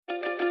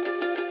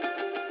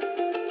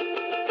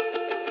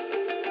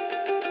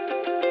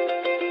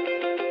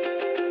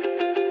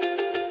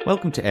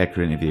Welcome to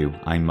Aircrew Interview.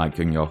 I'm Mike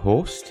Young, your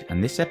host,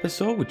 and this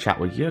episode we chat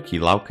with Jyrki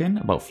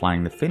Laukkan about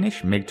flying the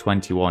Finnish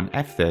MiG-21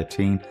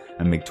 F-13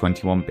 and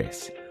MiG-21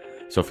 BIS.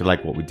 So if you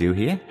like what we do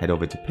here, head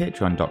over to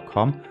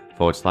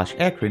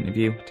patreon.com/Aircrew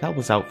Interview to help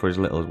us out for as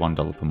little as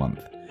 $1 per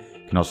month.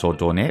 You can also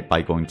donate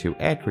by going to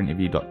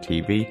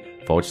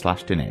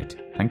aircrewinterview.tv/donate.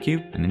 Thank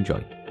you and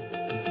enjoy.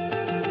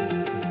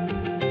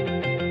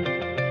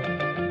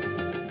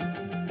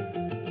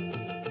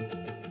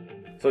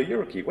 So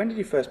Jyrki, when did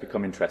you first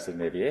become interested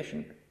in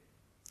aviation?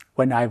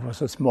 When I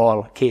was a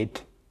small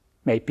kid,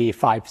 maybe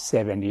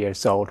 5-7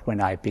 years old, when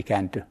I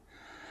began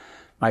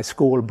my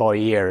schoolboy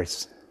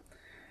years.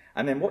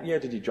 And then what year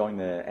did you join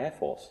the Air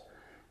Force?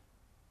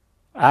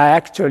 I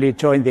actually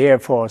joined the Air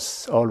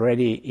Force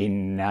already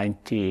in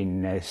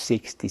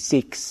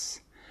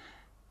 1966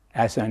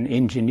 as an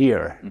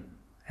engineer. Mm-hmm.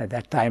 At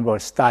that time I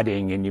was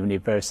studying in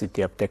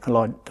University of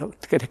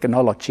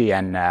Technology,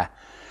 and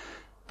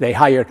they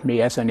hired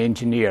me as an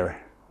engineer.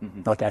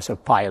 Mm-hmm. Not as a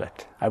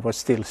pilot. I was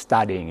still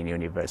studying in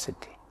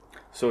university.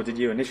 So did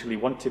you initially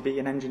want to be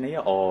an engineer,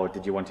 or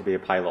did you want to be a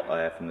pilot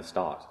from the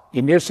start?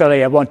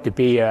 Initially I wanted to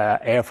be an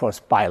Air Force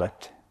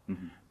pilot.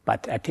 Mm-hmm.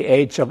 But at the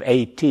age of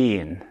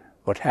 18,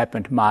 what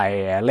happened,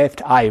 my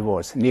left eye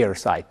was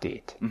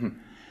nearsighted. Mm-hmm.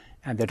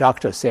 And the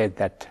doctor said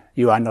that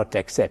you are not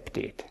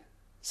accepted.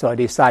 So I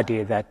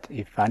decided that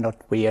if I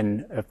not be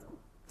a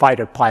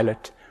fighter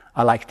pilot,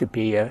 I like to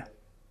be an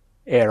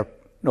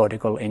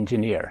aeronautical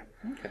engineer.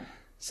 Okay.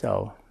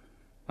 So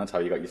that's how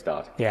you got your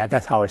start? Yeah,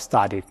 that's how I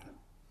started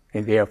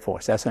in the Air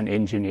Force as an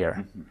engineer.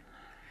 Mm-hmm.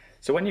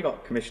 So when you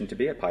got commissioned to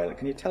be a pilot,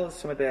 can you tell us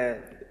some of the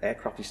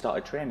aircraft you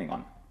started training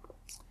on?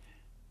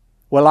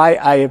 Well,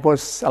 I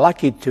was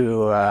lucky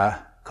to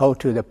go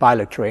to the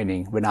pilot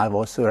training when I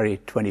was already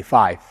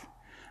 25.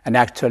 And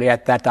actually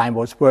at that time I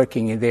was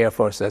working in the Air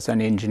Force as an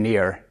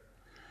engineer.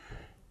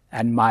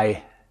 And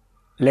my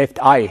left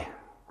eye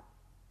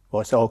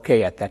was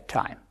okay at that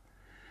time.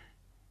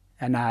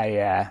 And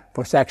I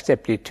was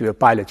accepted to a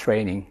pilot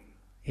training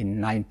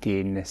in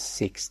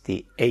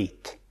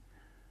 1968.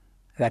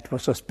 That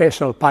was a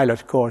special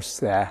pilot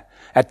course.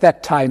 At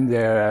that time,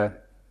 the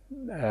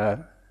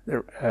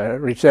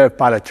reserve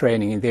pilot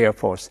training in the Air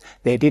Force,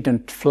 they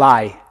didn't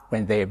fly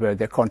when they were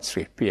the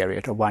conscript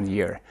period of 1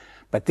 year.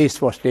 But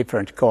this was a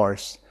different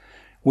course.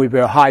 We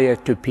were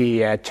hired to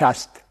be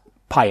just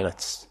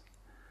pilots.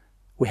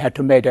 We had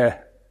to make an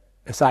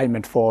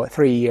assignment for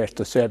 3 years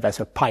to serve as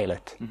a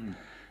pilot. Mm-hmm.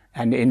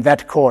 And in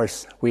that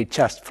course, we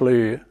just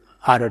flew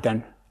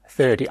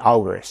 130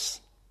 hours.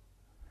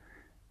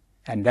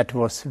 And that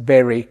was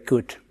very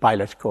good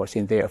pilot course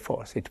in the Air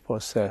Force. It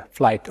was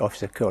flight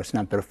officer course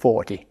number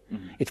 40.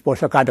 Mm-hmm. It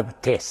was a kind of a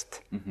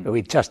test. Mm-hmm.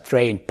 We just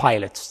trained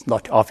pilots,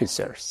 not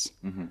officers.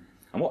 Mm-hmm.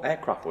 And what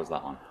aircraft was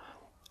that on?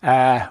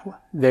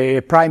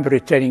 The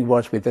primary training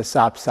was with the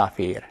Saab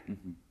Zafir.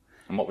 Mm-hmm.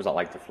 And what was that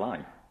like to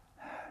fly?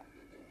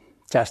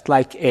 Just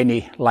like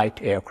any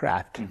light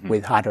aircraft, mm-hmm.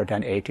 with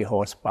 180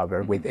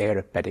 horsepower, mm-hmm. with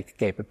aerobatic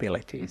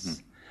capabilities.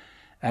 Mm-hmm.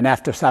 And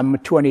after some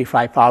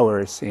 25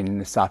 hours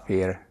in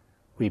Zafir,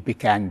 we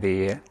began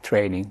the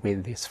training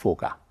with this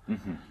Fuga.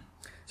 Mm-hmm.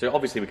 So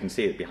obviously we can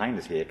see it behind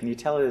us here. Can you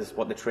tell us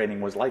what the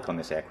training was like on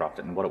this aircraft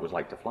and what it was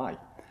like to fly?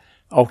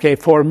 Okay,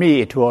 for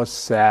me it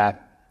was an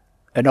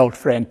old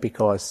friend,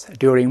 because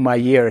during my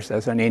years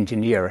as an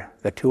engineer,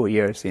 the 2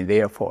 years in the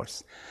Air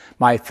Force,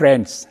 my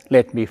friends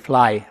let me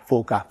fly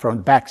Fuga from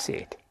the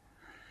backseat.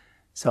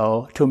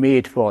 So to me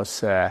it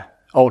was an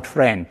old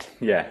friend.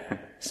 Yeah.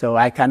 So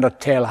I cannot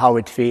tell how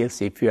it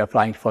feels if you are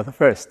flying for the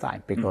first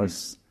time, because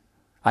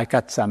mm-hmm. I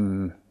got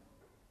some,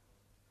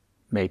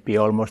 maybe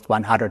almost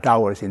 100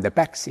 hours in the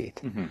backseat.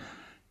 Mm-hmm.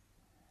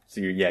 So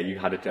you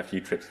had a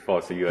few trips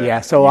before, so you yeah,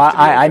 so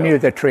I knew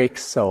the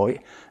tricks. So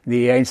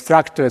the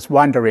instructors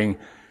wondering,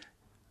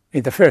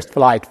 in the first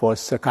flight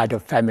was a kind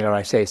of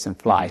familiarization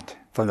flight. Mm-hmm.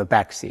 From the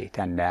back seat,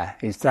 and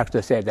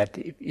instructor said that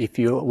if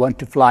you want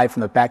to fly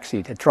from the back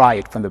seat, try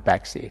it from the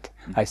back seat.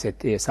 Mm-hmm. I said,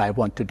 yes, I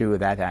want to do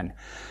that, and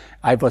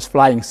I was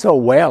flying so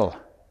well,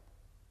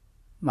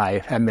 my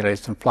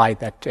familiarization flight,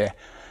 that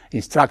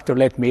instructor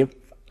let me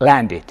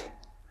land it.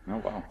 Oh,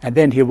 wow. And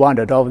then he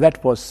wondered, oh,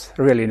 that was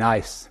really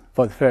nice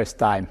for the first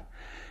time.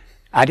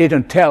 I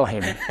didn't tell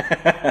him.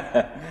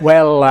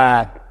 Well,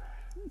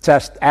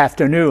 just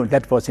afternoon,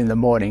 that was in the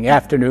morning,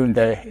 afternoon,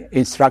 the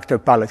instructor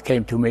pilot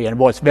came to me and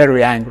was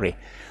very angry.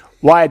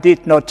 Why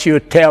did not you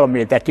tell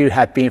me that you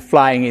had been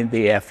flying in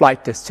the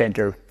flight test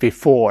center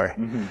before?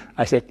 Mm-hmm.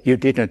 I said, you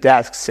didn't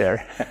ask,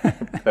 sir.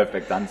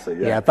 Perfect answer,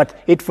 yeah. Yeah, but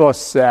it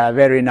was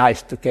very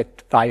nice to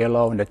get fly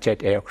alone a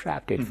jet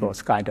aircraft. It mm-hmm.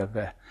 was kind of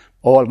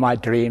all my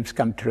dreams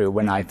come true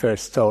when I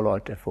first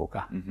soloed the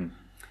Fuga. Mm-hmm.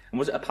 And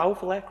was it a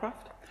powerful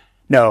aircraft?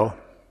 No,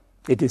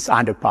 it is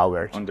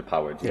underpowered.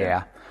 Underpowered,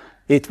 yeah.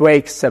 It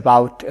weighs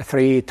about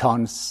 3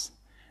 tons,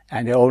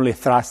 and the only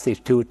thrust is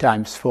 2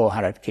 times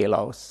 400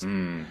 kilos.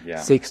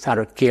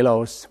 600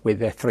 kilos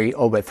with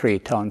over 3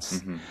 tons.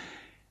 Mm-hmm.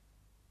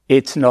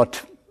 It's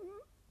not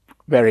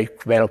very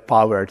well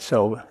powered,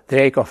 so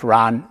takeoff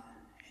run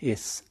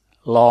is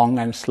long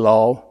and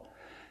slow.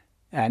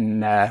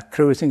 and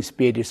cruising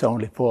speed is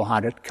only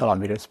 400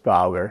 kilometers per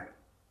hour.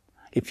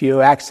 If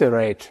you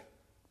accelerate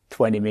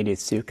 20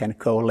 minutes, you can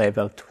go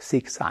level to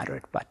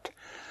 600, but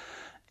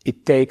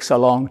it takes a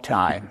long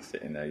time.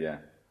 Sitting there, yeah.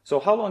 So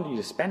how long did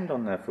you spend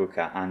on the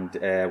Fuka, and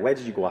where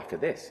did you go after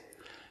this?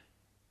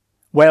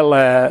 Well,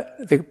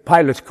 the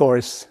pilot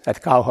course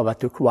at Kauhava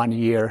took 1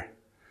 year,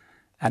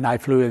 and I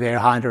flew there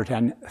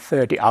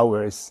 130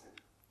 hours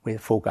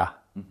with Fuka.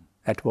 Mm-hmm.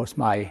 That was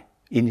my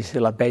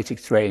initial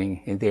basic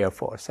training in the Air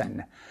Force.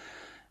 And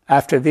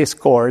after this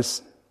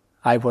course,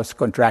 I was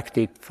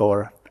contracted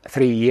for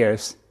 3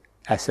 years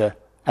as a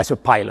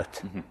pilot.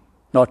 Mm-hmm.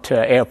 Not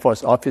an Air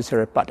Force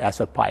officer, but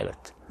as a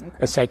pilot. Okay.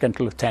 A second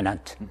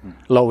lieutenant, mm-hmm.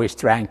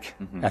 lowest rank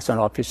mm-hmm. as an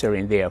officer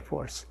in the Air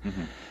Force.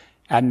 Mm-hmm.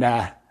 And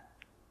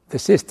the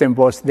system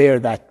was there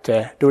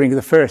that during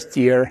the first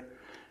year,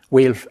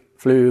 we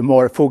flew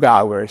more Fuga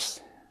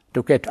hours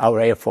to get our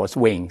Air Force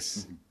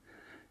wings. Mm-hmm.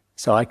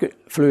 So I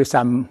flew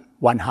some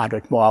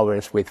 100 more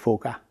hours with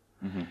Fuga.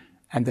 Mm-hmm.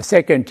 And the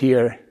second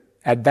year,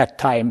 at that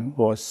time,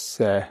 was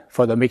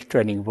for the MiG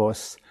training,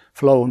 was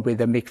flown with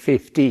the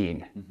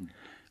MiG-15. Mm-hmm.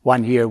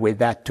 1 year with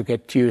that to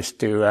get used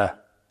to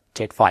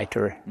jet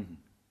fighter, mm-hmm.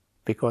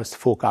 because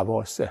Fuka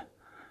was a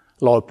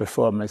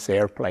low-performance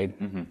airplane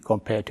mm-hmm.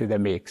 compared to the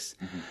MiGs.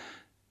 Mm-hmm.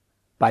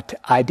 But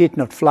I did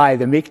not fly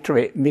the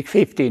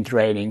MiG-15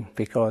 training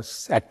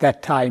because at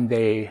that time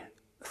they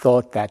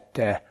thought that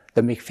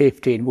the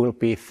MiG-15 will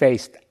be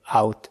phased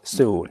out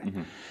soon.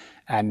 Mm-hmm.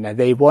 And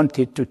they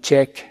wanted to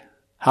check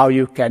how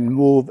you can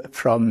move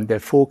from the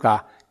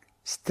Fuka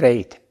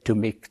straight to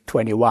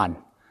MiG-21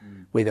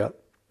 with a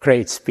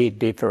great speed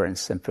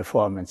difference and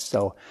performance.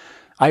 So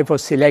I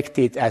was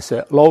selected as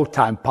a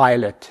low-time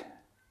pilot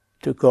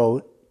to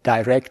go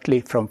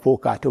directly from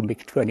Fuka to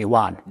MiG-21.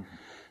 Mm-hmm.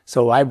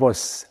 So I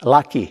was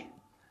lucky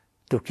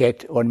to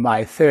get on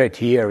my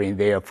third year in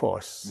the Air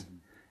Force mm-hmm.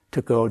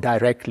 to go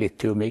directly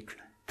to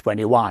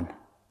MiG-21.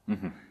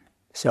 Mm-hmm.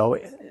 So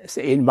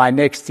in my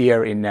next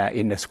year in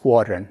the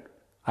squadron,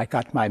 I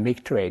got my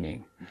MiG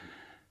training.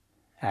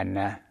 Mm-hmm.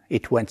 And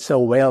it went so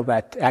well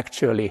that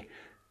actually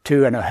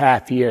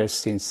 2.5 years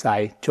since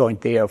I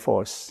joined the Air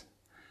Force,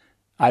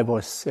 I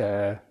was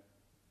a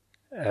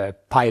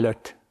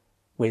pilot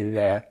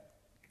with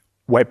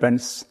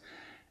weapons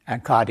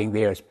and guarding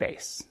the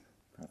airspace.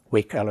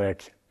 Weak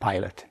alert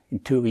pilot in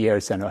 2.5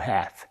 years,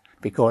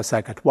 because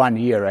I got 1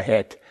 year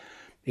ahead,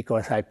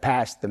 because I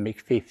passed the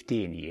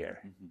MiG-15 year.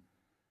 Mm-hmm.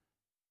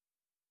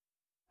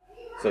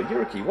 So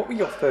Jyrki, what were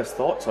your first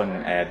thoughts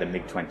on the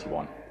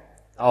MiG-21?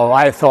 Oh,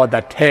 I thought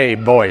that, hey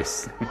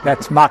boys,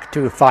 that's Mach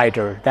 2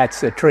 fighter,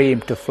 that's a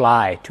dream to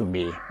fly to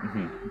me.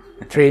 Mm-hmm.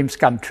 Dreams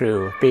come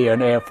true, be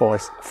an Air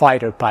Force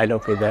fighter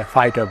pilot with a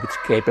fighter which is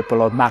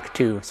capable of Mach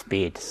 2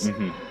 speeds.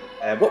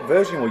 Mm-hmm. What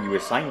version were you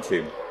assigned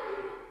to?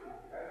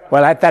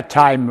 Well, at that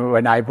time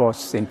when I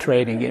was in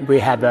training, we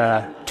had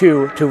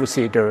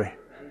two-seater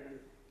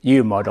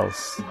U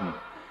models. Mm-hmm.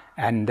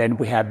 And then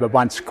we have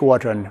one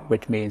squadron,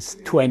 which means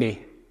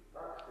 20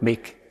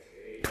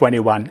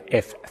 MiG-21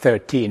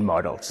 F-13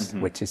 models,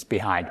 mm-hmm. which is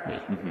behind me.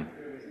 Mm-hmm.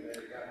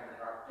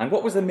 And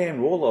what was the main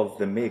role of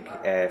the MiG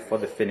for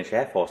the Finnish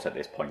Air Force at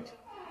this point?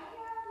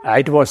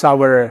 It was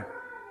the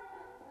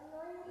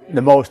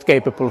most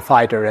capable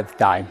fighter at the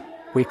time.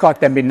 We got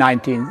them in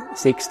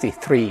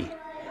 1963.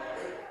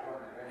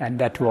 And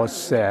that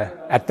was,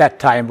 at that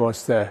time,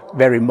 was a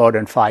very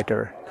modern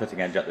fighter.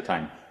 Cutting edge at the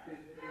time?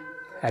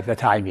 At the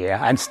time,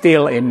 yeah. And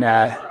still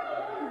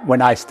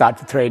when I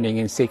started training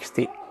in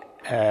 70,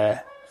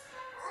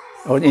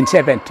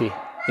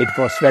 it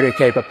was very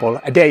capable.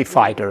 A day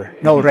fighter,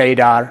 no mm-hmm.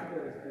 radar,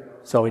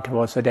 so it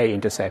was a day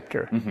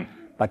interceptor. Mm-hmm.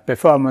 But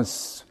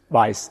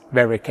performance-wise,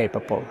 very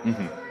capable.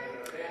 Mm-hmm.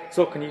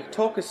 So can you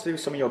talk us through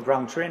some of your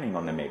ground training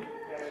on the MiG?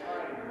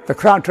 The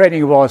ground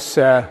training was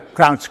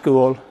ground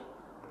school.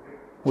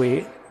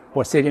 We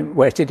were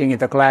sitting in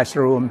the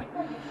classroom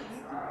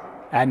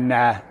and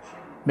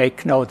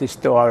make notice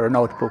to our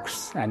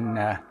notebooks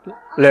and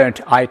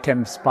learned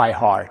items by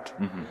heart.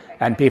 Mm-hmm.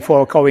 And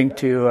before going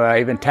to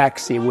even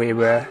taxi, we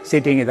were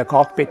sitting in the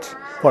cockpit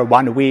for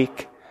 1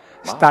 week,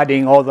 wow.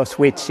 studying all the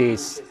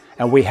switches,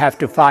 and we have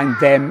to find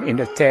them in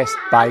the test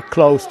by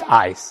closed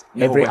eyes.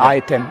 No every way.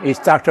 Item,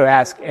 instructor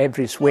asks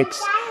every switch,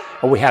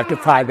 and we have to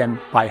find them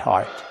by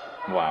heart.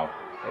 Wow.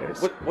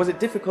 Was it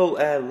difficult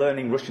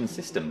learning Russian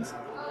systems?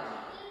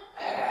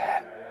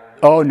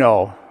 Oh,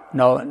 no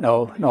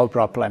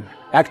problem.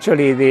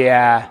 Actually,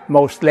 the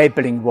most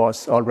labeling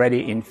was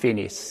already in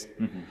Finnish.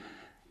 Mm-hmm.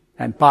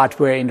 And part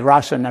were in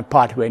Russian and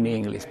part were in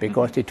English,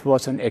 because mm-hmm. it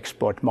was an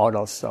export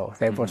model, so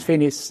there was mm-hmm.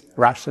 Finnish,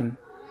 Russian,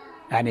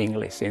 and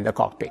English in the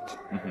cockpit.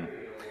 Mm-hmm.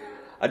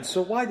 And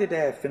so why did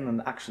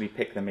Finland actually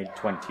pick the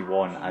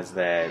MiG-21 as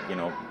their,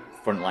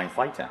 frontline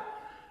fighter?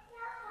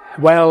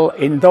 Well,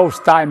 in those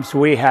times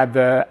we had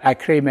an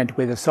agreement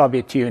with the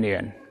Soviet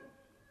Union,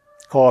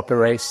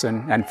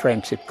 cooperation and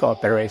friendship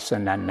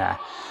cooperation, and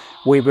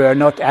we were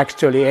not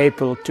actually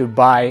able to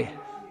buy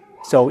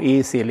so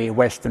easily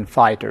Western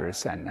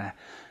fighters. And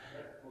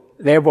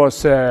there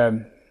was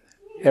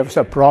there was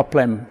a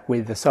problem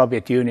with the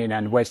Soviet Union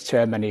and West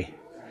Germany,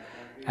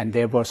 and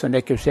there was a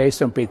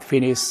negotiation with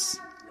Finnish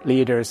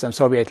leaders and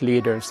Soviet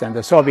leaders, and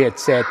the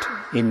Soviets said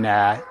in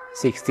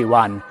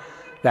 1961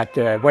 that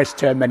West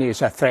Germany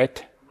is a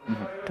threat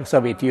to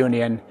Soviet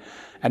Union,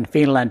 and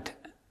Finland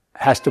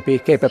has to be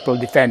capable of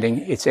defending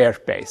its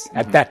airspace.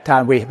 At that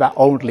time, we had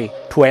only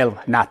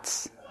 12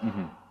 knots,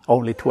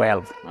 only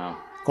 12,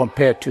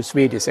 compared to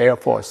Swedish Air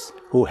Force,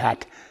 who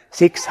had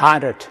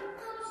 600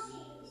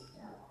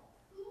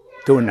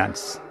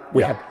 tonnage.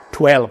 We had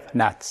 12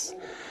 knots.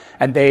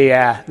 And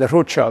the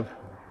Khrushchev,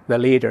 the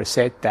leader,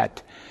 said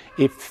that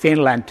if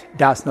Finland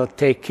does not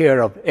take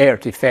care of air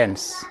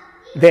defense,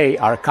 they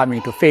are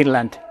coming to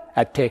Finland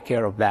and take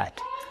care of that.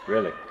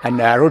 Really? And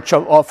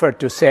Khrushchev offered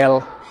to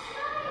sell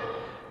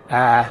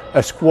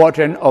a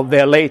squadron of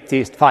their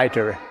latest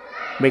fighter,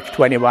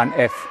 MiG-21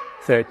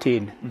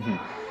 F-13.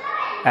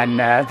 And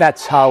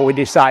that's how we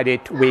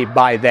decided we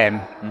buy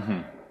them.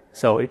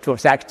 So it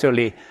was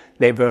actually,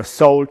 they were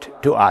sold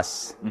to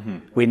us.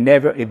 We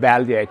never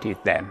evaluated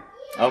them.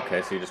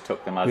 Okay, so you just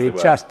took them as they were?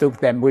 We just took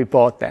them, we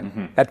bought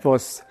them. That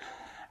was,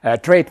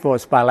 trade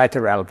was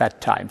bilateral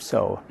that time.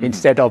 So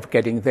instead of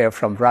getting there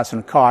from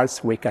Russian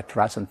cars, we got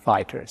Russian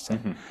fighters.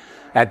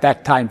 At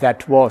that time,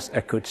 that was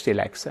a good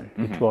selection.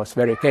 It was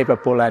very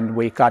capable, and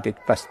we got it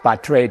just by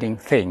trading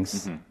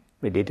things.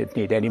 We didn't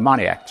need any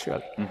money,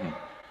 actually.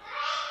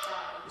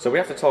 So we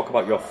have to talk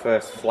about your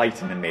first flight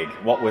in the MiG.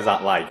 What was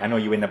that like? I know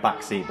you were in the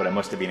back seat, but it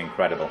must have been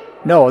incredible.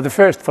 No, the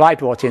first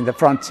flight was in the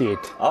front seat.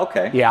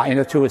 Okay. Yeah, in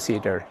a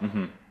two-seater.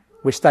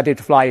 We started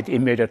to fly it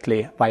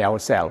immediately by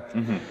ourselves.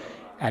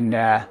 And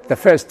the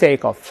first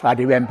takeoff, I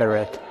remember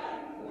it,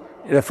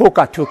 the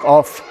Fuka took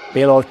off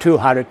below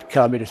 200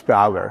 kilometers per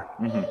hour.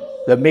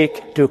 The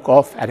MiG took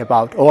off at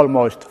about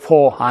almost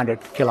 400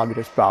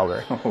 kilometers per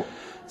hour.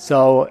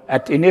 So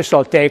at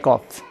initial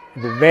takeoff,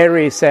 the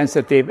very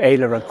sensitive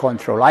aileron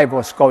control, I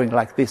was going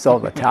like this all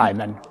the time,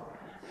 and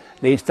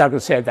the instructor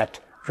said that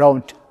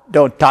don't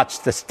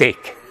touch the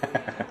stick.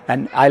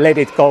 And I let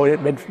it go, it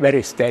went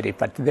very steady,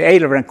 but the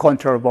aileron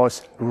control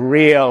was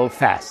real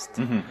fast.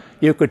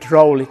 You could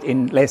roll it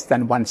in less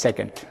than 1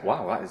 second.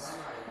 Wow, that is...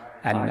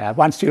 And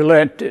once you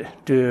learned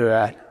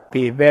to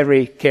be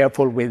very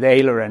careful with the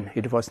aileron,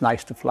 it was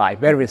nice to fly,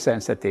 very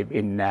sensitive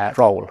in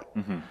roll,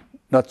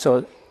 not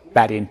so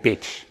bad in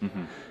pitch.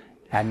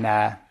 And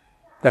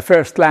the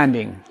first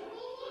landing,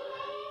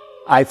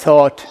 I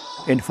thought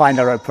in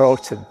final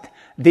approach that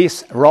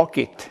this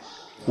rocket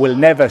will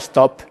never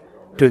stop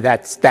to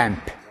that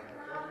stamp.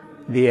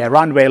 The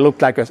runway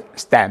looked like a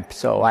stamp,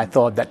 so I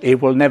thought that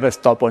it will never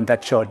stop on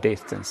that short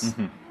distance.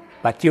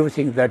 But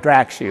using the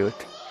drag chute,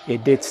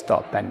 it did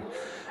stop. And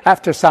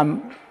after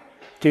some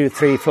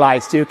 2-3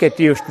 flights, you get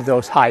used to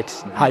those high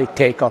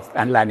takeoff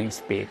and landing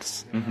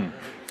speeds.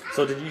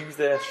 So did you use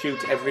the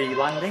chute every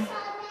landing?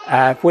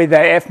 With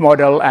the F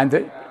model and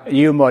the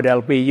U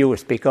model we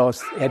used,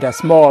 because it had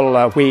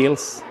small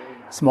wheels,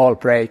 small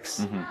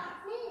brakes,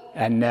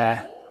 and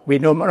we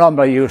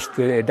normally used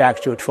the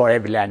drag chute for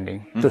every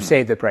landing to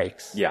save the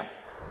brakes. Yeah.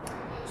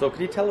 So could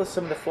you tell us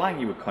some of the flying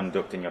you would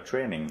conduct in your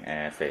training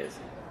phase?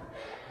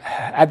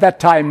 At that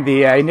time,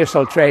 the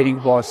initial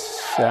training was,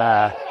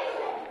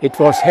 it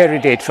was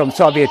heritage from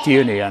Soviet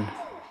Union.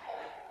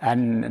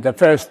 And the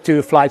first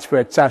 2 flights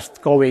were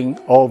just going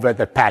over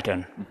the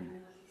pattern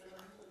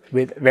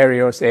with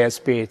various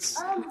airspeeds,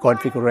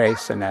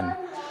 configuration,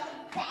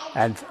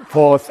 and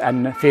 4th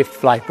and 5th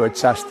flight were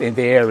just in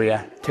the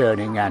area,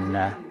 turning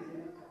and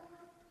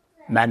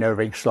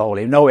maneuvering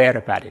slowly. No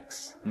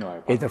aerobatics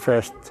in the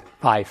first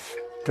 5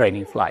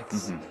 training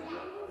flights,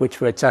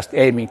 which were just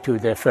aiming to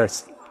the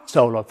first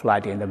solo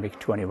flight in the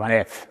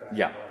MiG-21F.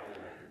 Yeah.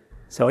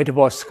 So it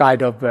was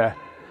kind of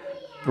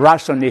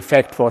Russian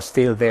effect was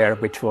still there,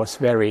 which was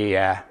very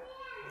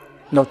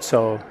not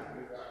so.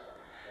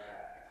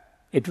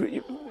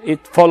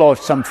 It followed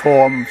some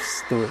forms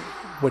to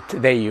what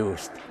they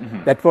used.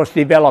 That was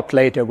developed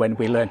later when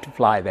we learned to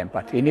fly them.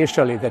 But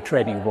initially the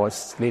training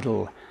was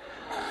little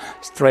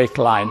straight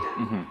line,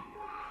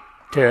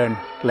 turn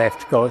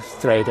left, go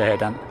straight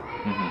ahead, and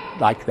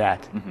like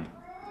that.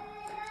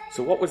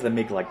 So what was the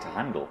MiG like to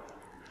handle?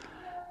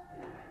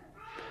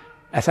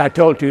 As I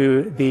told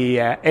you, the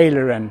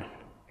aileron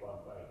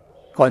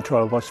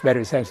control was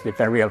very sensitive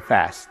and real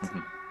fast.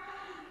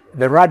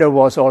 The rudder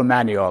was all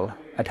manual.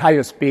 At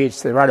higher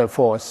speeds, the rudder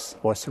force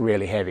was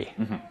really heavy.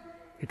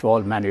 It was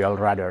all manual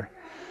rudder.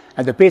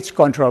 And the pitch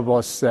control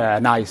was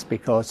nice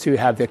because you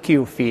have the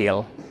Q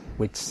feel,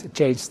 which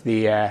changed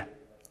the,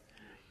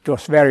 it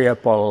was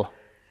variable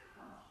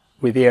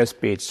with the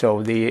airspeed.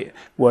 So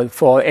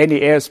for any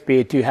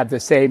airspeed, you have the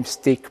same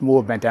stick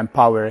movement and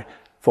power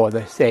for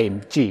the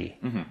same G.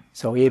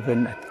 So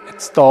even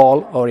at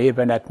stall or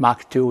even at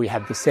Mach 2, we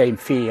have the same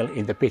feel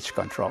in the pitch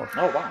control.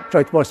 Oh, wow. So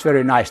it was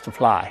very nice to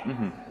fly.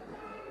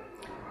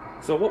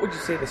 So what would you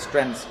say the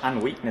strengths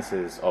and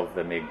weaknesses of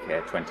the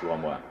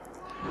MiG-21 were?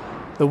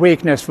 The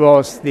weakness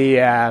was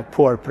the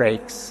poor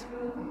brakes.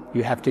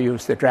 You have to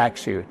use the drag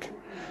chute.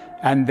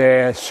 And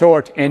the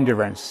short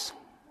endurance.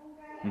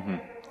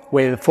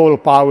 With full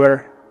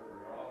power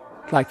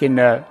like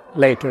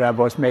later I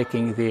was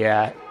making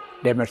the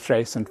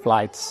demonstration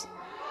flights.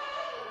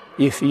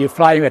 If you're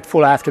flying at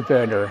full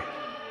afterburner,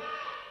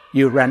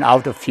 you run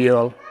out of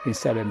fuel in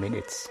 7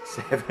 minutes.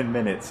 7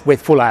 minutes?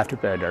 With full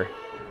afterburner.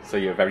 So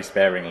you're very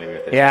sparingly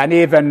with it? Yeah, and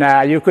even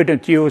you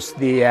couldn't use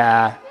the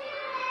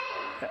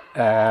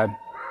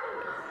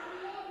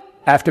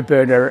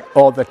afterburner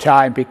all the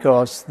time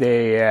because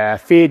the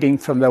feeding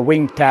from the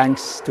wing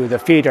tanks to the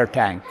feeder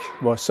tank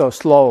was so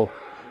slow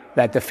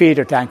that the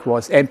feeder tank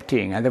was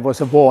emptying, and there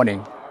was a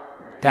warning.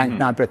 Tank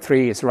number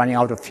 3 is running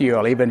out of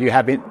fuel, even you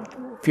have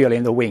fuel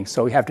in the wings.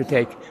 So you have to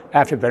take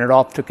afterburner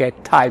off to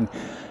get time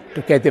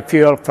to get the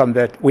fuel from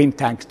the wing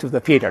tanks to the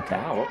feeder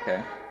tank. Oh,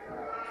 okay.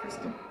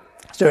 Interesting.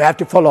 So you have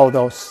to follow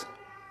those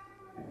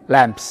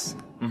lamps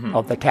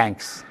of the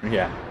tanks.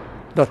 Yeah.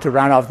 Not to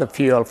run out the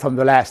fuel from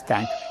the last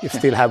tank. You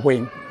still have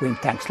wing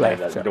tanks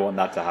left. You don't want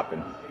that to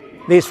happen.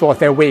 This was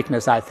their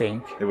weakness, I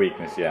think. The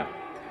weakness, yeah.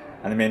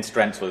 And the main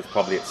strength was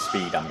probably at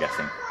speed, I'm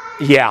guessing.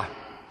 Yeah.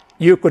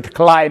 You could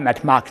climb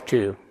at Mach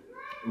 2.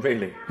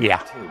 Really? Yeah.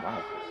 Mach 2,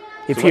 wow.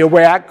 If you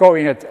were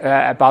going at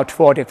about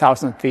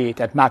 40,000 feet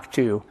at Mach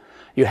 2,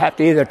 you had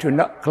either to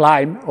not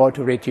climb or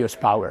to reduce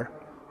power.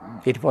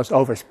 It was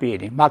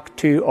overspeeding. Mach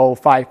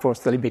 205 was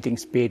the limiting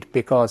speed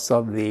because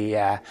of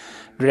the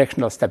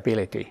directional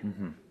stability.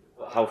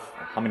 How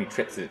many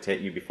trips did it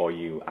take you before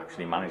you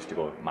actually managed to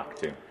go Mach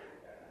 2?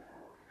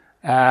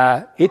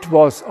 It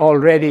was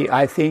already,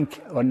 I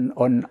think,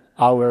 on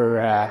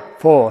our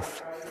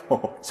fourth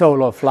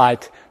solo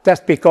flight,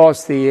 just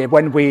because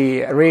when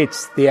we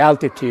reached the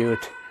altitude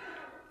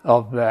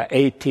of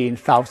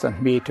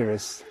 18,000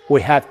 meters,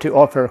 we had to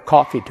offer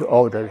coffee to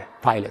older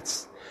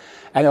pilots.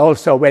 And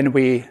also when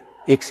we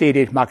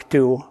exceeded Mach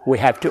 2, we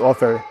have to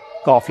offer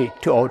coffee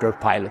to older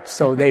pilots.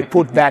 So they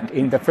put that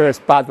in the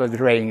first part of the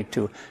training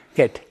to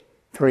get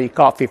free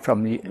coffee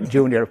from the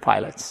junior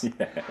pilots.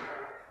 Yeah.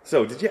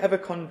 So did you ever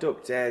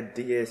conduct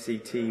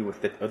DACT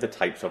with the other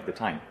types of the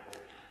time?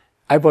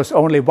 I was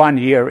only 1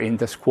 year in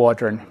the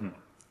squadron,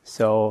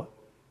 so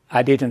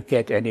I didn't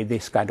get any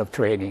this kind of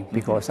training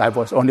because I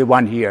was only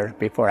 1 year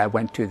before I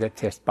went to the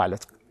test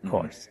pilot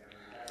course.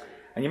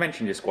 And you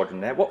mentioned your squadron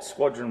there. What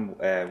squadron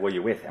were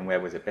you with and where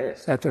was it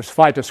based? That was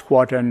Fighter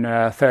Squadron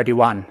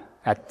 31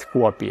 at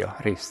Kuopio,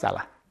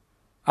 Ristala.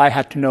 I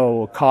had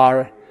no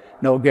car,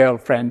 no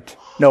girlfriend,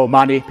 no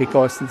money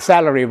because the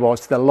salary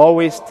was the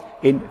lowest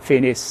in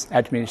Finnish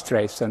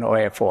administration or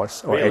Air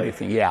Force or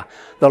anything. Yeah,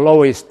 the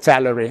lowest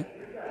salary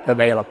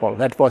available.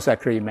 That was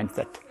agreement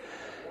that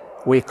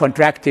we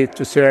contracted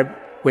to serve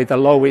with the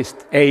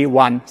lowest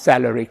A1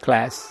 salary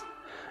class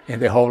in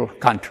the whole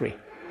country.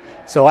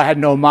 So I had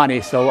no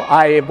money, so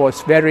I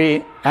was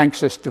very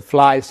anxious to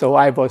fly, so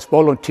I was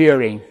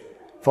volunteering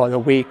for the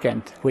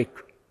weekend quick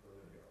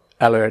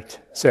alert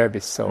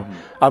service. So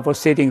I was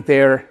sitting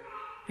there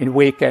in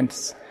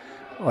weekends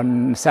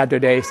on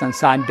Saturdays and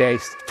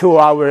Sundays, 2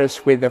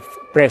 hours with a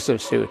pressure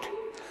suit.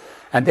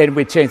 And then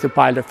we changed the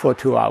pilot for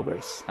 2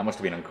 hours. That must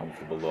have been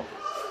uncomfortable though.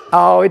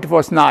 Oh, it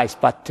was nice,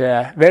 but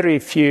very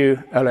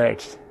few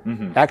alerts.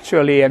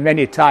 Actually,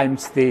 many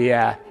times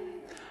the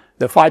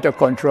fighter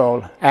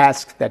control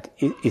asked that,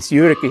 is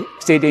Jyrki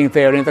sitting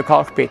there in the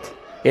cockpit?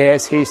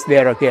 Yes, he's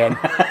there again.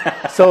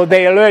 So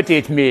they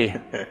alerted me.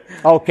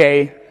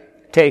 Okay,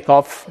 take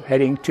off,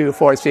 heading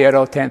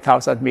 240,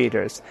 10,000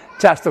 meters,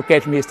 just to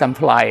get me some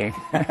flying,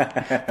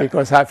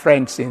 because I have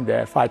friends in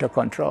the fighter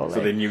control.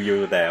 So they knew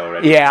you were there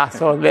already? Yeah,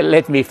 so they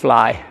let me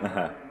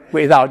fly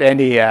without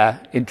any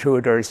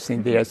intruders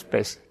in the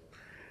airspace.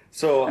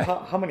 So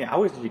how many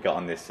hours did you get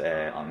on this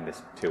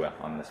tour,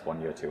 on this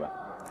 1 year tour?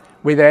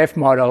 With the F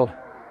model,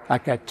 I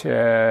got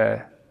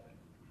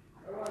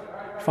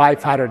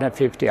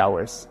 550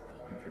 hours.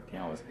 50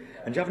 hours.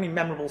 And do you have any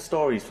memorable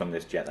stories from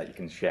this jet that you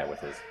can share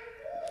with us?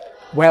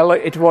 Well,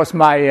 it was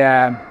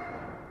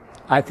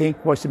I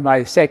think was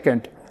my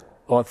second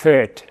or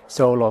third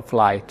solo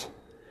flight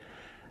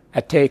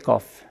at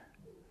takeoff.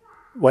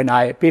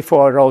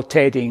 Before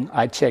rotating,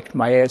 I checked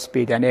my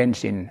airspeed and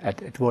engine.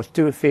 It was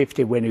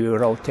 250 when you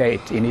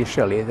rotate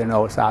initially, the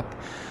nose up.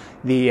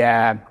 The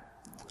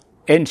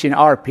engine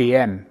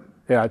RPM,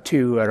 there are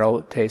 2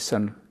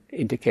 rotation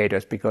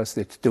indicators because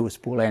it's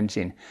 2-spool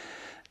engine.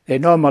 They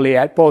normally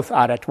both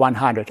are at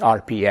 100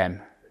 RPM,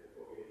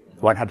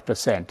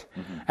 100%.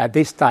 At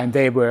this time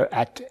they were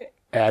at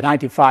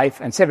 95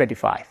 and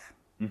 75.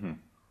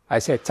 I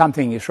said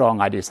something is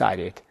wrong, I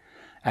decided.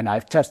 And I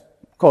just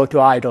go to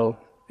idle,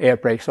 air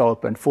brakes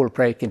open, full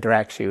brake in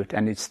drag chute,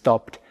 and it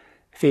stopped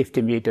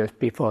 50 meters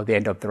before the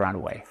end of the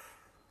runway.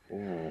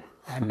 Ooh.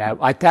 And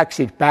I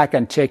taxied back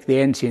and checked the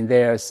engine.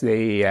 There's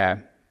the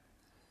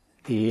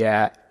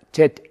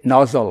jet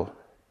nozzle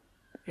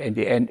in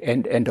the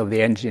end of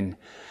the engine.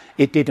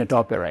 It didn't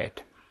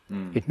operate.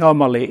 It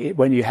normally,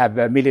 when you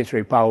have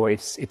military power,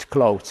 it's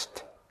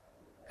closed,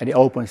 and it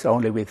opens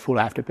only with full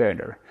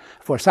afterburner.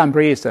 For some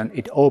reason,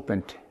 it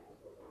opened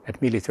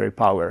at military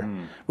power,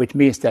 which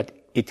means that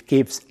it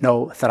gives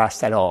no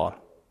thrust at all.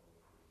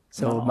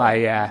 So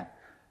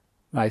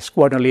my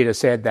squadron leader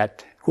said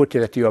that, good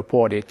that you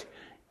aborted,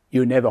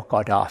 you never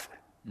got off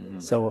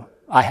So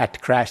I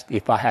had crashed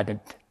if I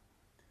hadn't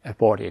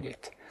aborted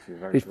it.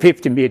 With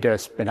 50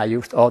 meters when I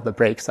used all the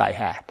brakes I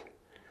had.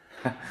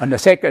 On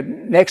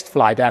the next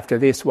flight after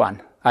this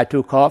one, I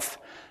took off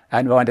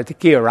and wanted to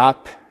gear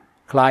up,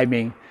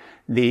 climbing.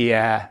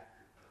 The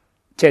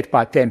jet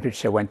pipe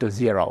temperature went to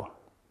 0.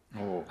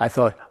 Oh. I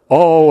thought,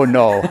 oh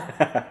no,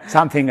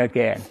 something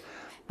again.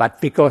 But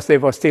because there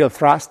was still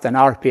thrust and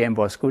RPM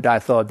was good, I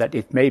thought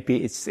that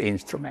maybe it's the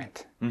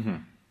instrument.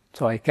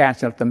 So I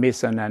canceled the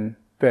mission and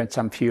burned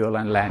some fuel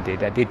and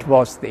landed, and it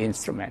was the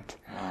instrument.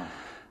 Wow.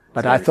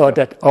 But I thought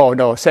that, oh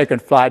no,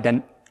 second flight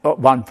and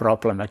one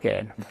problem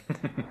again.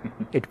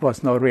 It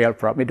was no real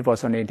problem, it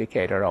was an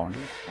indicator only.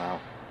 Wow.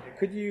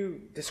 Could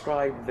you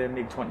describe the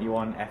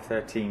MiG-21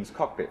 F-13's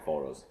cockpit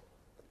for us?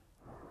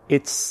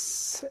 It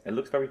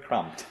looks very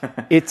cramped.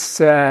 It's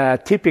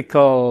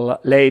typical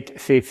late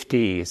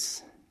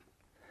 50s.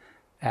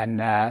 And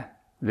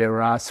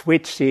there are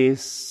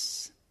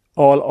switches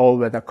all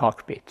over the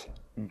cockpit.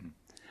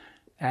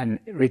 And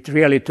it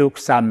really took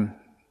some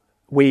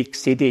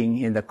weeks sitting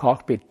in the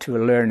cockpit to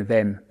learn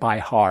them by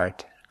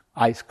heart,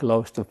 eyes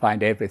closed to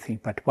find everything.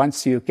 But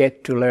once you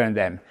get to learn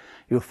them,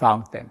 you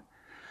found them.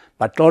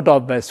 But a lot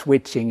of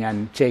switching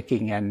and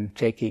checking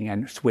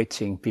and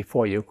switching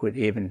before you could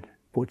even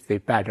put the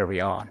battery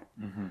on.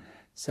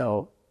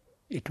 So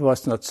it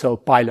was not so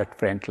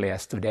pilot-friendly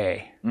as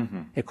today.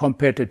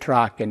 Compared to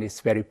Draken,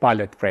 it's very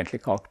pilot-friendly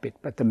cockpit,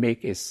 but the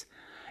MiG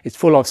it's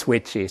full of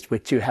switches,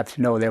 which you have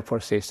to know their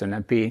position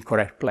and be in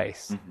correct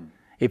place.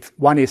 If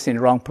one is in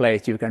wrong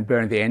place, you can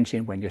burn the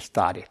engine when you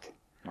start it.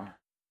 Wow.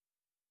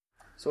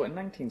 So in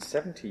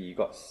 1970, you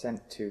got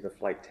sent to the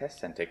Flight Test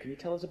Center. Can you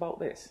tell us about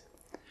this?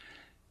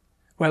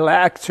 Well,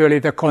 actually,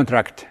 the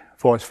contract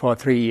was for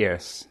 3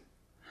 years.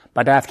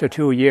 But after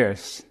 2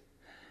 years,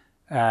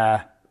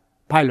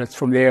 pilots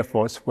from the Air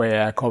Force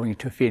were going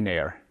to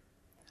Finnair.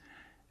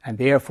 And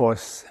the Air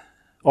Force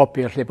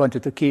obviously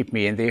wanted to keep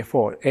me in the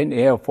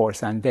Air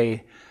Force, and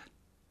they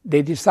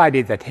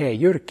decided that, hey,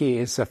 Jyrki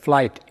is a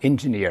flight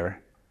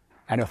engineer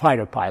and a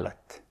fighter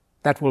pilot.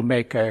 That will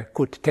make a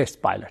good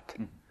test pilot.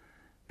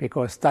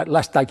 Because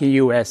last like in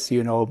US,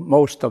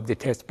 most of the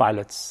test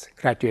pilots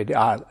graduated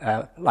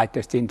are flight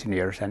test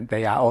engineers, and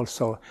they are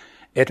also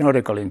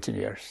aeronautical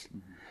engineers.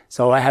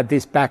 So I had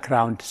this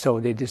background, so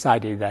they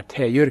decided that,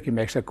 hey, Jyrki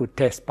makes a good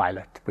test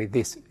pilot with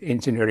this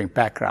engineering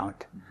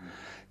background.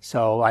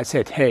 So I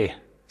said, hey,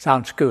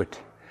 sounds good.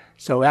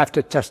 So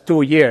after just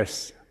 2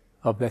 years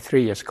of the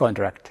 3 years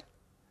contract,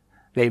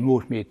 they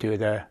moved me to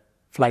the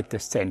Flight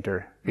Test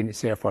Center,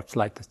 Finnish Air Force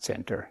Flight Test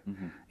Center,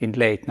 in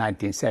late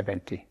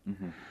 1970.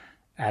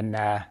 And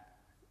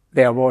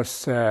there was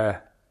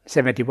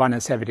 71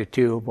 and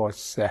 72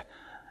 was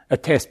a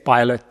test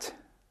pilot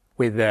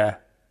with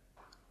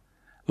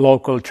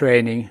local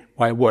training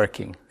while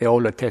working. The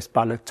older test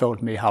pilot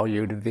told me how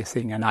you do this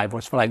thing, and I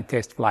was flying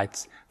test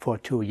flights for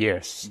 2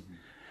 years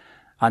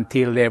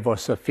until there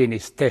was a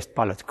Finnish test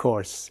pilot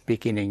course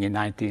beginning in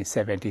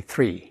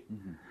 1973.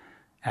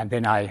 And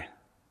then I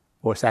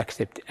was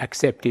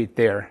accepted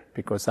there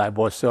because I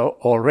was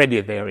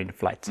already there in the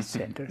flight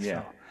center.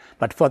 Yeah. So.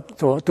 But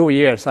for 2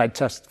 years, I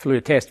just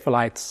flew test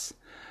flights,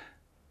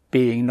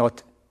 being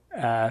not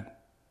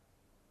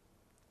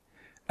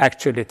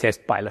actually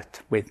test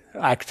pilot, with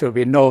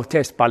actually no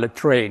test pilot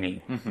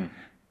training,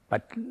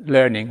 but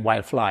learning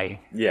while flying.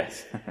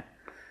 Yes.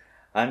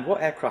 And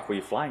what aircraft were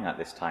you flying at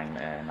this time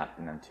in that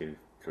 2-3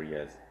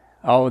 years?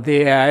 Oh,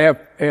 the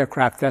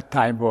aircraft that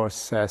time was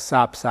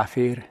Saab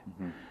Zafir,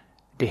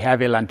 de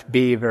Havilland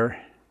Beaver,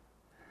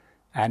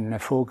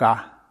 and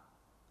Fuga,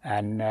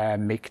 and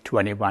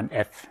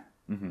MiG-21F.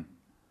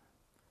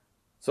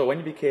 So when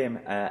you became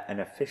an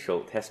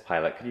official test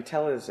pilot, could you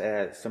tell us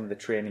some of the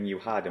training you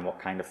had and what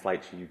kind of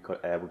flights you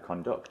would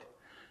conduct?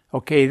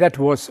 Okay, that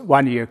was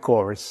 1 year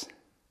course.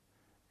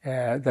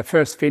 The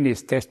first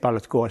Finnish test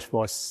pilot course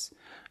was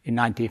in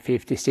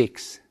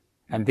 1956,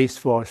 and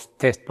this was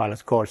test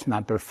pilot course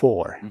number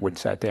 4,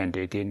 which I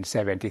attended in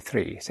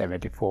 73,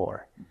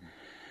 74.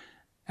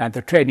 And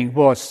the training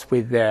was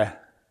with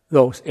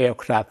those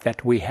aircraft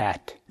that we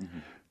had,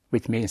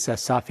 which means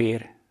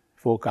Zafir,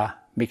 Fuga,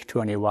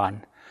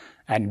 MiG-21,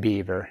 and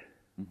Beaver.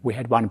 We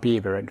had one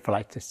Beaver in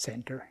Flight Test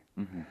Center.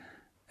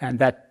 And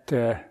that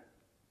the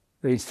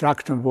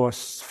instruction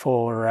was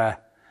for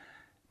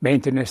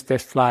maintenance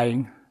test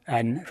flying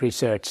and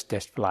research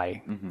test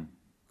flying.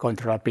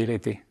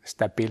 Controllability,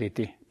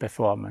 stability,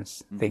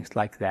 performance, things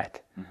like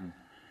that.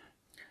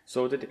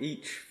 So did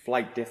each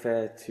flight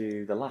differ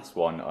to the last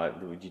one, or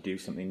would you do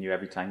something new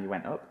every time you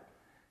went up?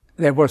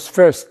 There was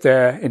first,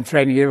 in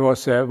training, there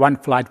was one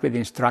flight with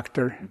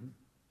instructor,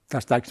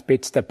 just like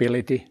speed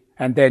stability,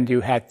 and then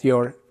you had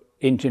your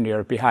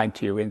engineer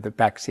behind you in the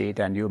back seat,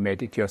 and you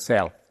made it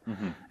yourself.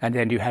 And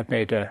then you have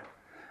made a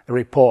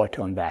report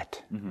on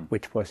that,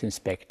 which was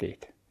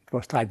inspected. It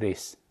was like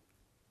this: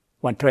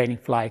 one training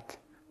flight,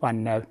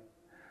 one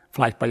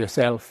flight by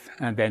yourself,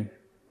 and then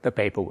the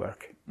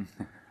paperwork.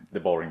 The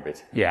boring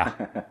bit. Yeah,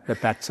 the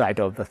bad side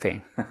of the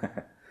thing.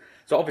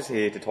 So obviously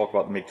here to talk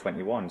about the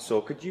MiG-21.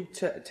 So could you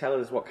tell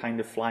us what kind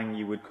of flying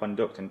you would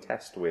conduct and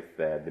test with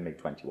the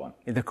MiG-21?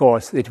 In the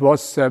course, it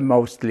was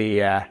mostly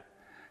a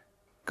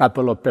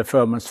couple of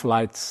performance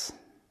flights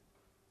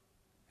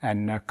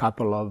and a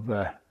couple of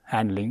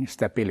handling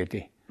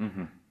stability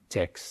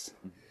checks.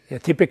 Yeah,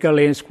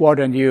 typically in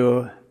squadron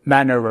you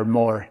maneuver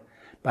more,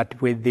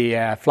 but with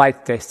the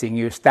flight testing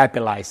you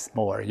stabilize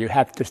more. You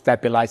have to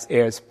stabilize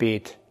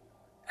airspeed,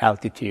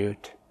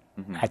 altitude,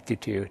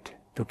 attitude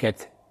to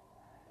get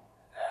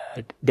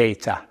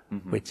data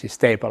which is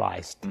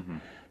stabilized.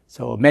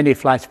 So many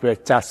flights were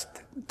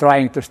just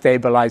trying to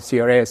stabilize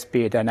your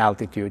airspeed and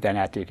altitude and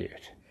attitude.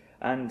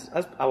 And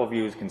as our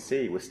viewers can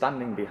see, we're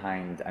standing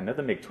behind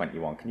another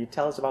MiG-21. Can you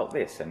tell us about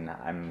this,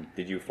 and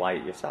did you fly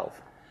it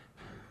yourself?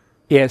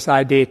 Yes,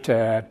 I did.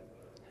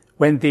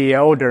 When the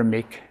older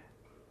MiG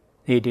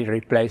needed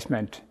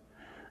replacement,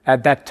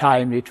 at that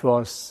time it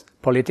was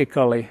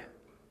politically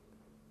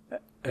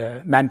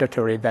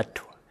mandatory that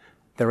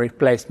the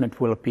replacement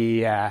will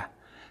be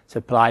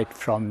supplied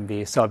from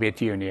the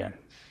Soviet Union.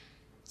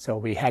 So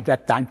we had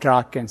that time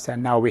Drakens,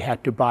 and now we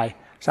had to buy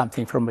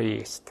something from the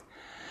East.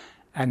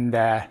 And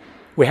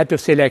we had to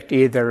select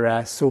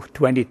either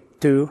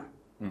Su-22,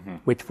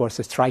 which was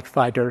a strike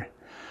fighter,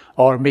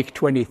 or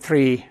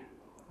MiG-23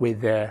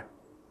 with a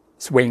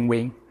swing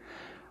wing,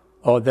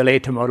 or the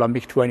later model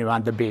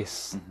MiG-21, the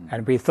BIS.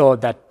 And we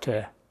thought that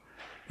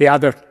the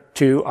other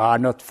two are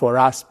not for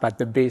us, but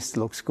the BIS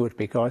looks good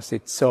because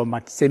it's so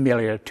much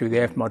similar to the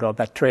F model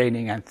that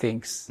training and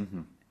things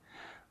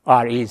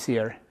are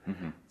easier.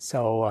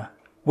 So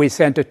we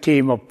sent a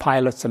team of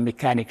pilots and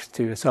mechanics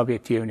to the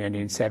Soviet Union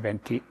in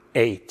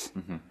 1978.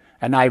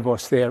 And I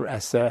was there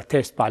as a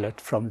test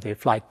pilot from the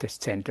flight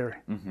test center.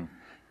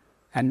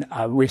 And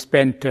we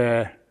spent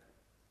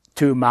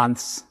 2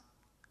 months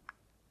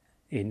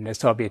in the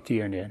Soviet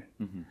Union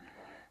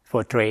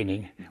for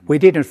training. We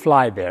didn't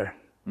fly there.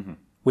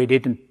 We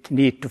didn't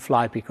need to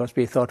fly because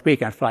we thought we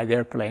can fly the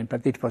airplane,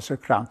 but it was a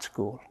ground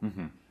school.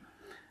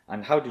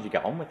 And how did you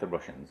get on with the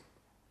Russians?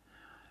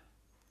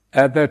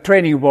 The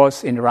training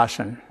was in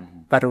Russian,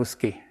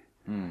 по-русски.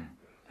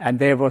 And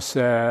there was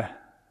an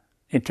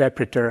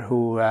interpreter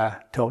who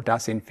told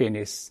us in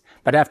Finnish.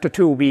 But after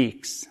 2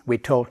 weeks, we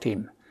told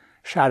him,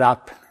 shut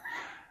up,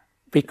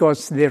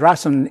 because the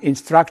Russian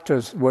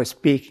instructors were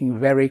speaking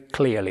very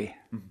clearly,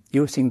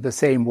 using the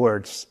same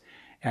words.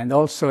 And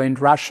also in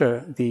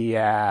Russia, the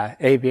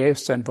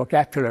aviation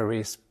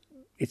vocabulary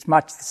it's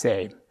much the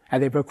same.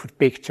 And they were good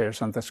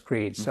pictures on the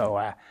screen.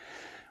 So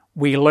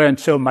we learned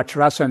so much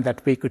Russian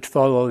that we could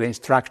follow the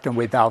instruction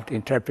without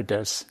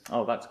interpreters.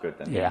 Oh, that's good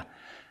then. Yeah.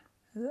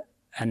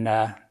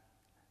 And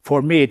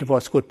for me it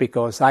was good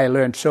because I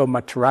learned so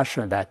much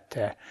Russian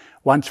that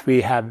once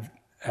we have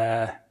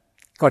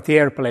got the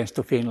airplanes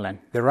to Finland,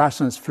 the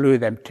Russians flew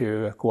them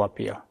to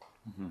Kuopio.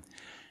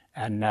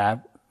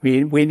 And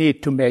we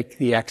need to make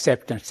the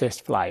acceptance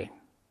test flying.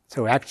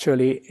 So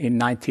actually in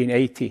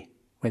 1980,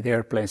 when the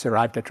airplanes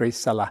arrived at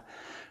Rissala,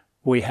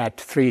 we had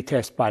 3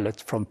 test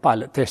pilots from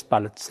test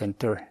pilot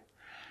center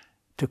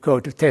to go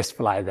to test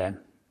fly them.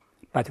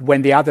 But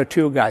when the other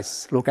 2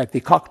 guys look at the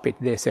cockpit,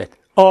 they said,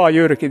 "Oh,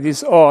 Jyrki, this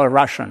is all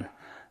Russian."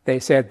 They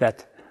said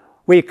that,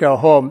 "We go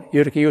home,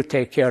 Jyrki, you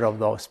take care of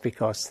those,"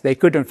 because they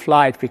couldn't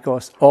fly it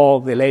because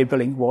all the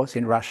labeling was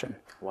in Russian.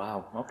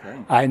 Wow,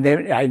 okay.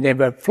 I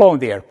never flown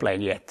the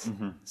airplane yet,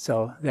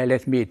 so they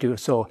let me do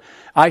so.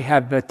 I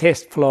have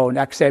test flown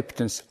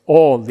acceptance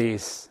all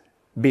these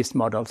BIS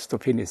models to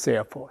Finnish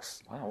Air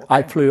Force. Wow, okay.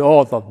 I flew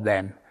all of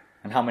them.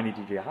 And how many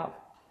did you have?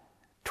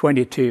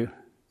 22.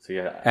 So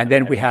and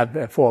then we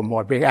have 4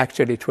 more.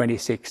 Actually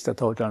 26, the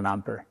total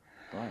number.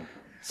 Right.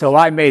 So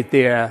I made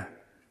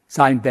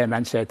signed them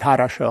and said,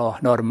 "Хорошо,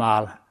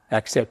 normal,"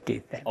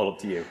 accepted them. All up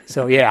to you.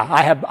 So yeah,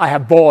 I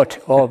have bought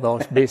all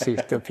those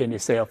BISs to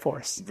Finnish Air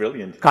Force.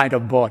 Brilliant. Kind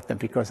of bought them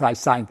because I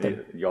signed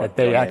them, that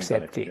they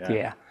accepted,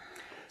 yeah.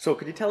 So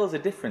could you tell us the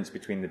difference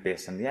between the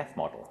BIS and the F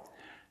model?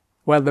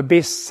 Well, the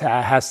BIS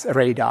has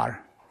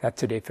radar.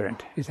 That's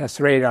different. It has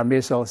radar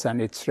missiles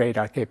and its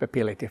radar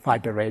capability,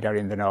 fighter radar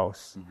in the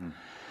nose.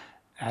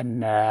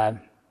 And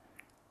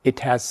it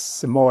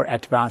has more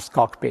advanced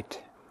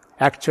cockpit.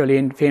 Actually,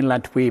 in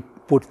Finland, we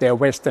put their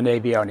Western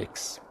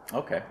avionics.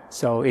 Okay.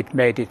 So it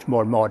made it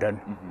more modern.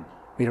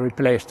 We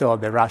replaced all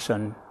the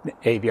Russian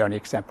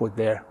avionics and put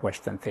their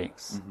Western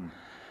things.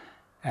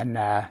 And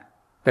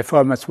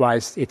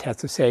performance-wise, it has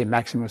the same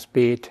maximum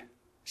speed,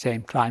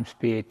 same climb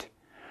speed,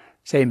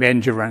 same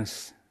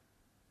endurance.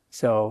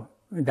 So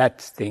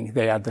that thing,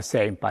 they are the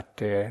same, but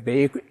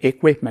the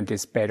equipment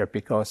is better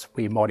because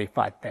we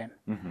modified them.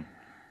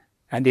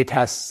 And it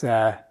has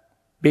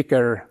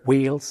bigger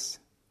wheels,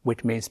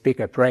 which means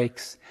bigger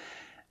brakes.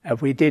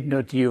 We did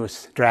not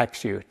use drag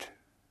chute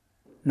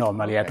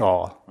normally at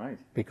all,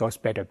 because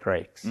better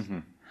brakes.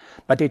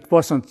 But it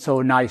wasn't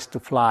so nice to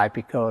fly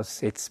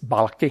because it's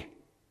bulky,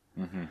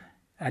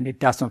 and it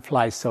doesn't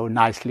fly so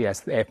nicely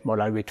as the F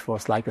model, which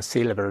was like a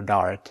silver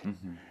dart.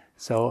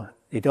 So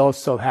it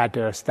also had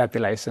a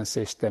stabilization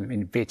system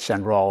in pitch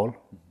and roll,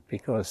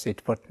 because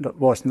it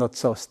was not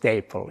so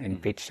stable in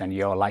pitch and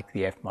yaw like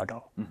the F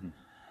model.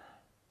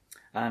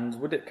 And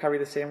would it carry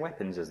the same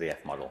weapons as the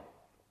F model?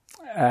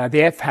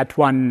 The F had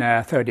one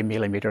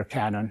 30mm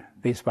cannon.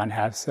 This one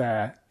has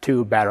a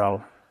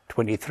 2-barrel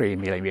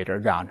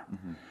 23mm gun.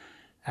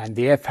 And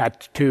the F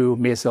had 2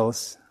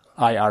 missiles,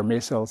 IR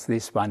missiles.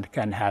 This one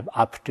can have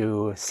up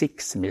to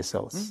 6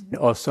 missiles,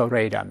 also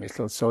radar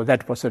missiles. So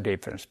that was a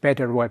difference.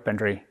 Better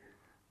weaponry,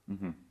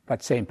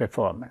 but same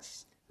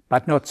performance.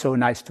 But not so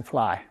nice to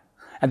fly.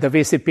 And the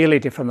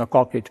visibility from the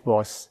cockpit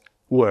was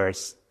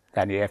worse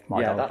than the F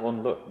model. Yeah, that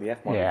one, the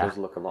F model does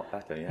look a lot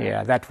better,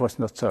 Yeah, that was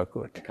not so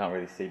good. You can't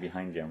really see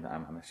behind you,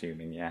 I'm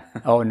assuming, yeah.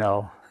 Oh,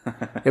 no.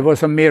 There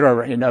was a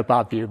mirror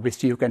above you,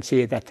 which you can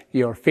see that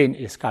your fin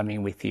is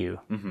coming with you.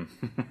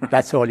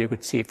 That's all you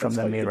could see from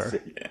the mirror.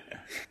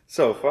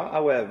 So, for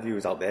our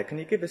viewers out there, can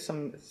you give us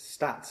some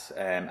stats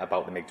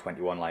about the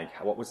MiG-21?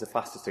 Like, what was the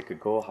fastest it could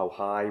go? How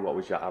high? What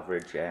was your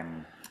average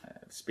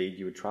speed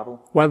you would travel?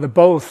 Well,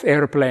 both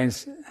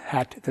airplanes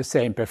had the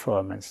same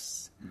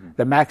performance.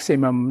 The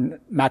maximum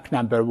Mach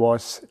number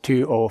was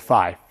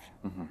 205,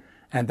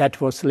 and that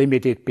was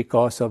limited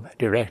because of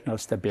directional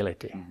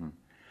stability.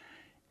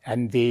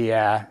 And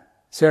the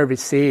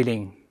service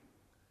ceiling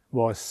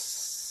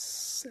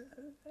was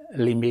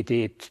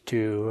limited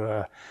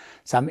to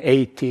some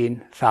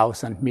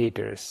 18,000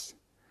 meters,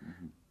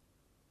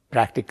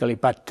 practically,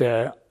 but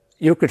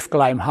you could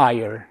climb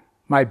higher.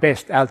 My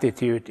best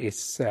altitude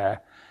is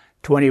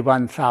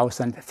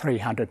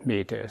 21,300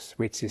 meters,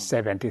 which is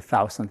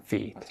 70,000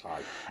 feet. That's high.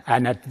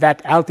 And at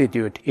that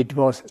altitude, it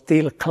was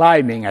still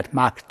climbing at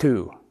Mach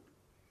 2.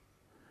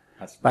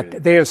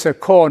 But there's a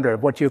corner,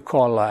 what you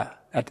call,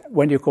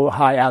 when you go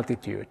high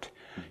altitude,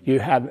 you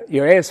have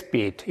your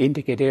airspeed,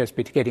 indicate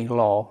airspeed getting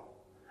low,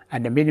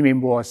 and the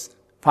minimum was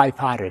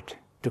 500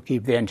 to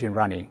keep the engine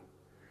running.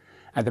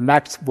 And the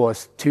max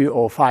was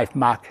 205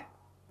 Mach,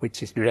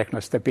 which is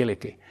directional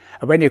stability.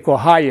 And when you go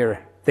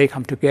higher, they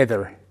come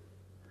together.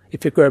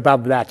 If you go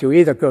above that, you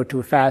either go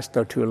too fast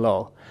or too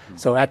low.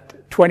 So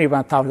at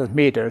 21,000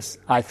 meters,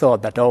 I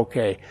thought that,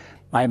 okay,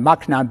 my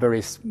Mach number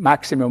is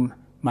maximum,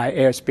 my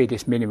airspeed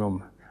is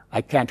minimum.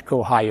 I can't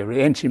go higher,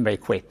 the engine may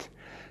quit.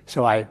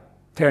 So I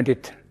turned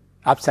it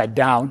upside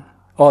down,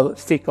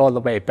 stick all the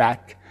way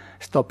back,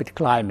 stop it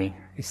climbing.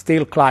 It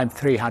still climbed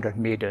 300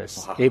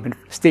 meters, even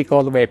stick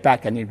all the way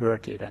back and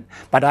invert it.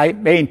 But I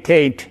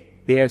maintained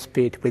the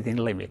airspeed within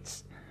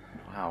limits.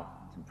 Wow,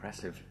 that's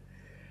impressive.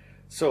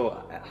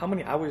 So, how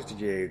many hours did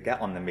you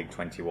get on the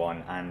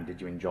MiG-21, and did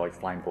you enjoy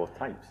flying both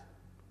types?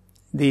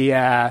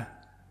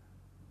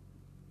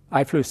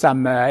 I flew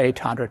some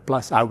 800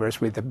 plus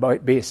hours with the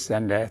BIS,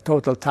 and the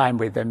total time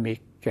with the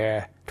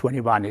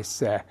MiG-21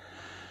 is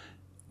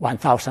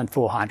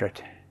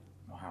 1,400.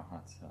 Wow,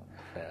 that's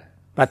fair.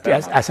 But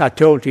as I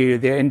told you,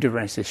 the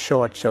endurance is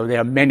short, so there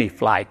are many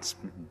flights.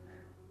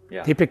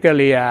 Yeah.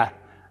 Typically, a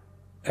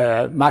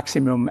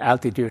maximum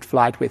altitude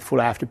flight with full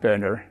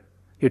afterburner,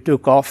 you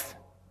took off,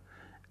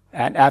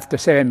 and after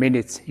 7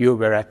 minutes, you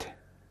were at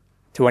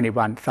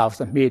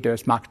 21,000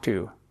 meters, Mach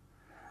 2.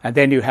 And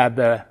then you have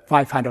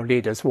 500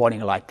 liters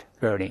warning light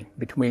burning,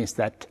 which means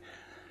that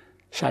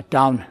shut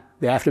down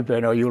the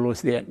afterburner, you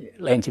lose the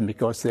engine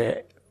because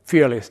the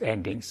fuel is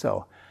ending.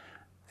 So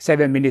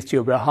 7 minutes,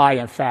 you were high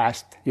and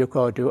fast. You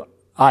go to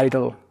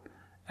idle,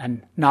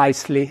 and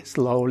nicely,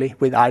 slowly,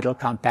 with idle,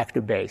 come back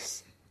to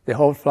base. The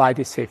whole flight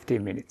is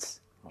 15 minutes.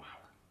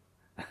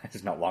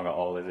 It's not long at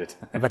all, is it?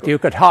 But you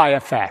got high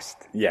and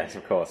fast. Yes,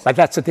 of course. But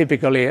that's a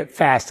typically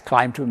fast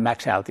climb to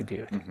max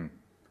altitude.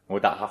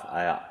 Would that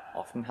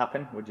often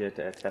happen? Would you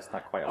test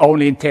that quite often?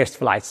 Only in test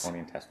flights. Only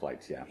in test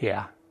flights, yeah.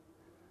 Yeah.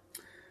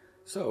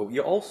 So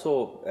you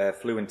also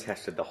flew and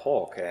tested the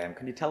Hawk.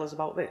 Can you tell us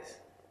about this?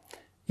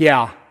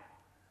 Yeah.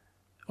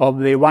 Of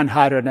the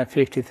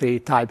 153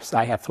 types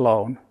I have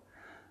flown,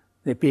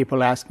 the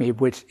people ask me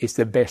which is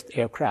the best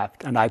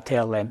aircraft, and I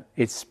tell them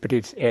it's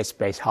British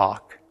Airspace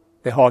Hawk.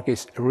 The Hawk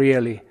is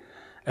really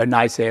a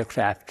nice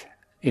aircraft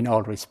in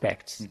all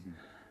respects.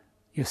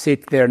 You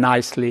sit there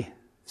nicely,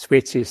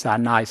 switches are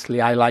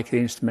nicely. I like the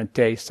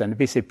instrumentation,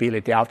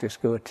 visibility out is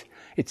good.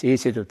 It's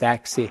easy to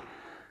taxi.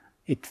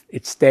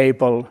 It's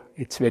stable,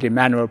 it's very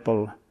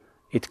maneuverable,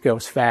 it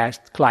goes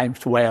fast,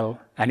 climbs well,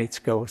 and it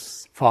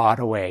goes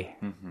far away.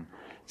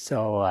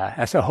 So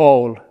as a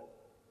whole,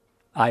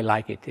 I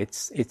like it.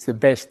 It's the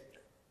best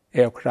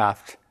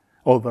aircraft,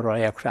 overall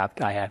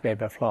aircraft I have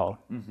ever flown.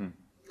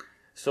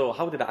 So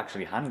how did it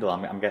actually handle?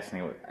 I'm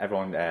guessing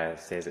everyone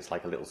says it's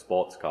like a little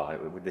sports car.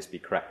 Would this be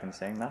correct in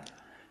saying that?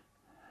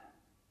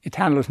 It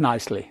handles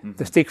nicely.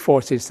 The stick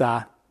forces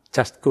are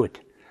just good.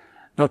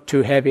 Not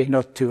too heavy,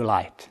 not too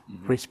light.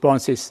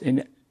 Responses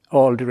in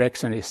all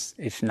directions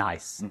is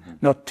nice.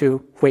 Not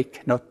too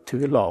quick, not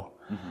too low.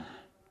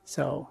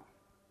 So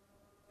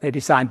they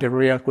designed a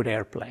real good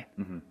airplane.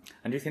 And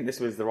do you think this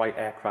was the right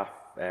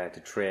aircraft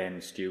to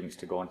train students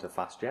to go into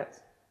fast jets?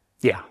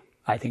 Yeah,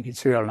 I think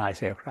it's a real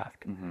nice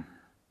aircraft.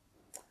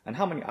 And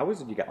how many hours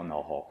did you get on the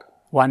Hawk?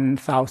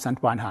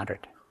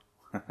 1,100.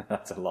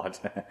 That's a lot.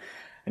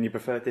 And you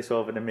preferred this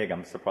over the MiG?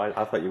 I'm surprised.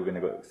 I thought you were going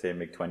to go say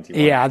MiG-21.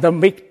 Yeah,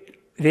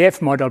 the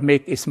F model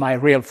MiG is my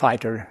real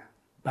fighter,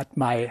 but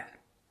my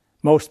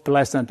most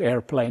pleasant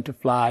airplane to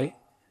fly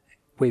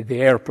with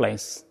the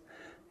airplanes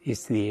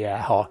is the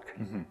Hawk.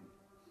 Mm-hmm.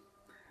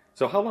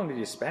 So how long did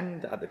you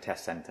spend at the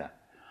test center?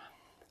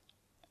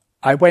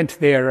 I went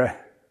there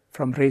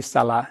from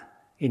Riittala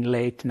in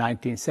late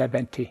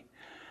 1970,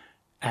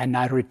 and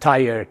I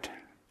retired.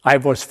 I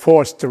was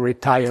forced to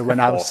retire when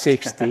I was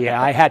 60.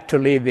 I had to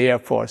leave the Air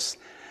Force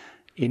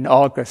in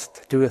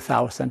August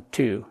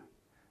 2002.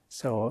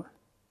 So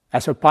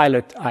as a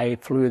pilot, I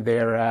flew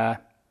there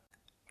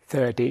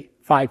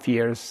 35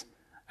 years,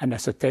 and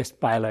as a test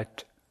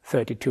pilot,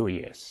 32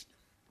 years.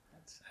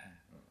 That's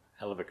a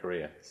hell of a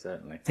career,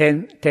 certainly.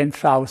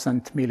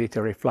 10,000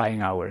 military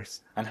flying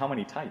hours. And how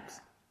many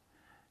types?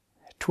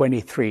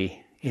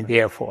 23 in the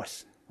Air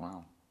Force.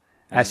 Wow.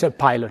 As a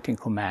pilot in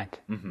command.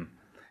 Mm-hmm.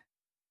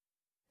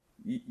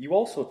 You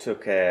also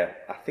took,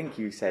 I think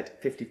you said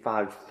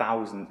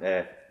 55,000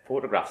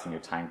 photographs in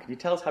your time. Can you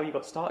tell us how you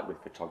got started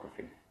with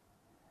photography?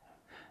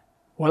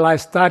 Well, I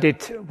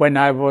started when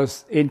I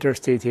was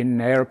interested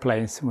in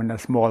airplanes when I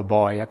was a small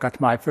boy. I got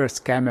my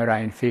first camera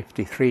in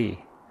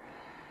 1953.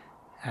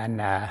 And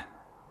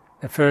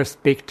the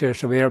first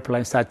pictures of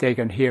airplanes I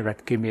taken here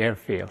at Kymi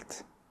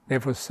Airfield. There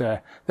was,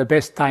 the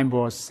best time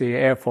was the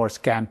Air Force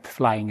camp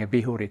flying a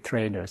Bihuri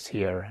trainers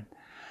here. And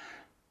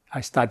I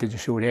started to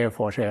shoot Air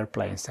Force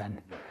airplanes,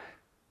 and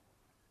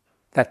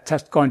that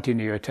just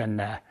continued.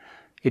 And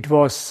it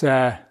was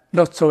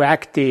not so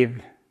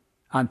active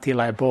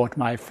until I bought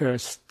my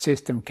first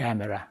system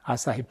camera,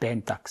 Asahi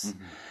Pentax,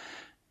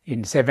 in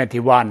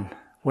 1971,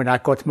 when I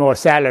got more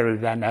salary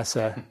than as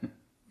a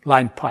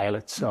line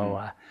pilot.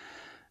 So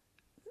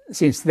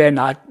since then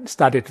I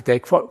started to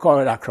take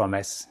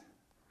photochromes,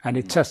 and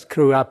it just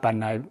grew up,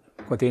 and I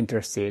got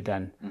interested.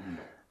 And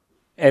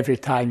every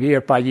time,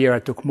 year by year, I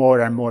took more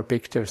and more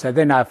pictures. And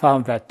then I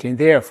found that in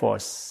the Air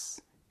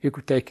Force, you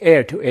could take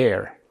air to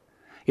air.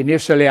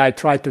 Initially, I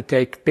tried to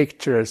take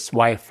pictures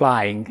while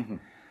flying,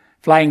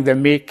 flying the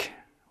MiG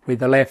with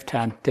the left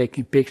hand,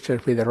 taking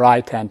pictures with the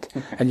right hand,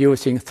 and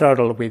using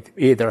throttle with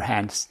either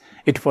hands.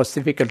 It was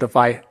difficult to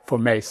fly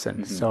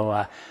formation.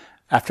 So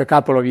after a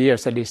couple of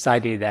years, I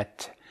decided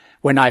that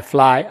when I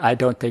fly, I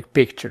don't take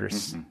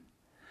pictures.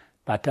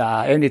 But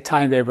any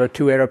time there were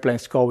two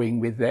airplanes going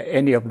with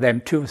any of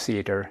them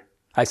two-seater,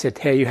 I said,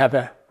 hey, you have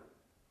a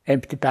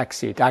empty back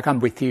seat. I come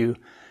with you.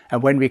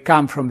 And when we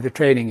come from the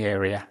training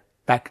area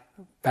back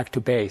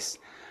to base,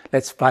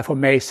 let's fly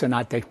formation.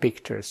 I take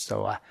pictures.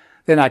 So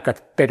then I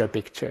got better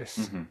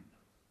pictures.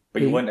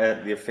 But you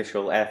weren't the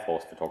official Air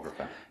Force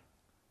photographer?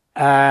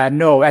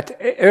 No, at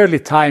early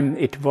time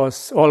it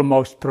was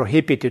almost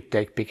prohibited to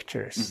take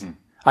pictures.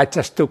 I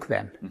just took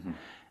them.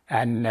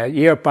 And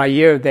year by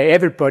year,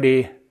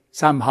 everybody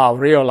somehow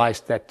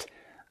realized that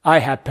I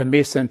have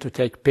permission to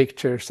take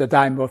pictures, that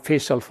I'm an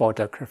official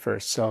photographer.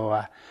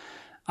 So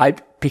I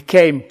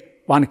became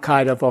one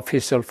kind of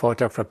official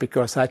photographer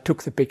because I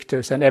took the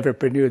pictures and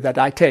everybody knew that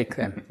I take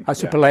them. I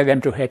supply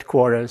them to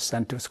headquarters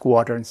and to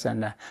squadrons,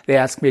 and they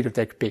asked me to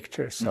take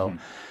pictures. So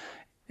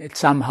it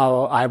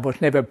somehow, I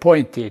was never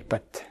appointed,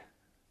 but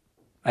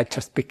I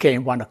just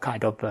became one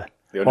kind of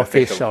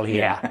official,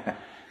 yeah.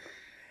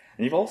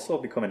 And you've also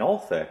become an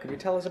author. Could you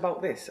tell us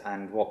about this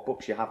and what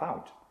books you have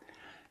out?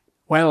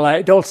 Well,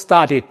 it all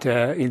started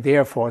in the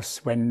Air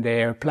Force when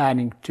they're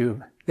planning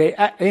to...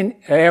 in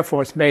Air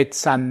Force made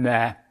some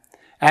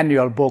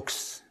annual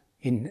books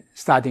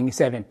starting in the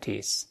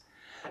 70s.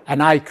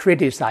 And I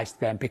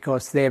criticized them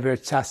because they were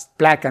just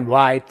black and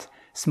white,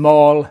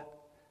 small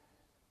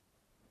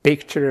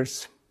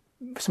pictures,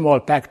 small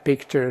packed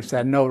pictures,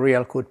 and no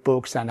real good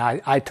books. And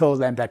I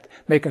told them that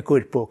make a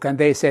good book. And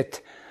they said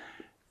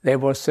there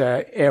was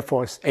Air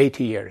Force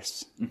 80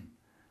 years.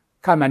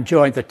 Come and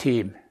join the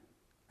team.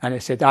 And I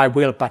said, I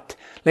will, but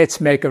let's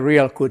make a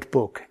real good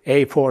book,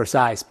 A4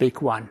 size, big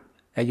one,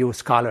 and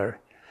use color.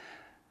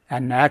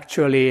 And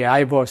actually,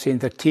 I was in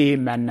the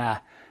team, and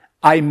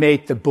I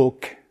made the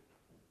book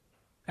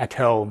at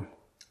home.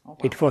 Oh, wow.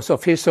 It was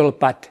official,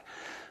 but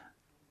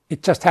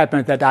it just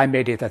happened that I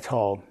made it at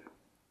home.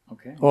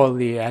 Okay. All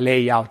the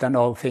layout and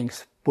all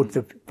things, put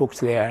the books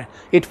there.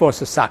 It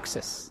was a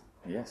success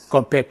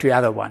compared to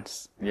other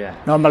ones. Yeah.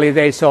 Normally,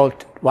 they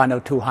sold 100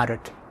 or 200.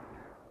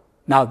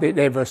 Now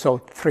they were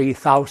sold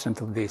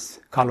 3,000 of these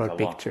colored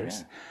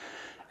pictures.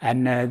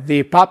 And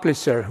the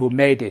publisher who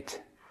made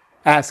it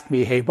asked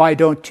me, hey, why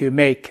don't you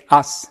make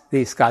us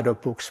these kind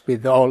of books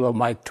with all of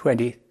my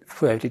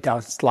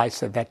 30,000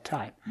 slides at that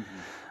time?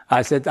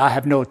 I said, I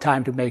have no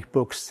time to make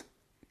books.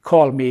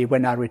 Call me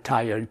when I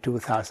retire in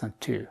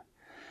 2002.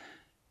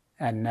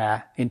 And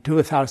in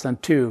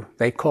 2002,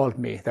 they called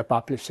me, the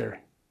publisher.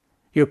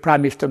 You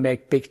promised to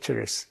make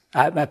pictures,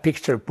 a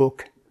picture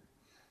book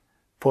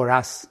for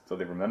us. So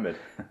they remembered.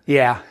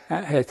 Yeah.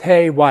 I said,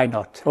 hey, why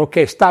not?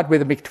 Okay, start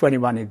with the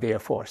MiG-21 in the Air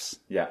Force.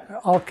 Yeah.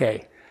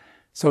 Okay.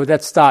 So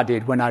that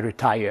started when I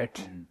retired,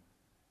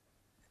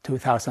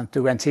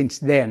 2002. And since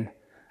then,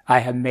 I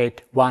have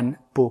made one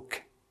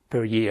book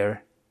per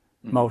year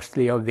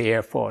mostly of the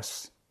Air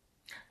Force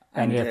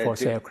and Air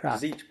Force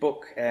aircraft. Does each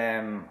book,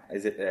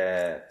 is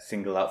it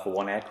singled out for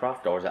one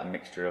aircraft, or is that a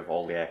mixture of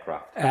all the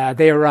aircraft?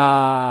 There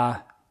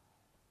are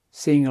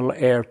single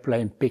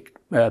airplane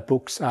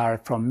books are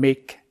from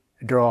MiG,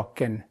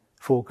 Draken,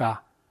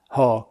 Fuga,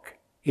 Hawk,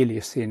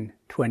 Ilyushin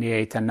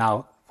 28, and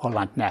now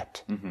Holland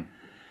Nat.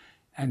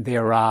 And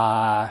there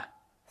are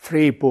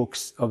 3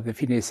 books of the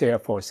Finnish Air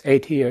Force,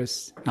 80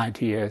 years,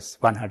 90 years,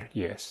 100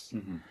 years.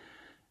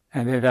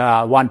 And then there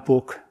are 1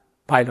 book,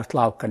 Pilot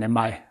Laukkanen,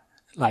 my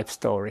life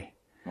story.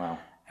 Wow.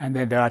 And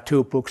then there are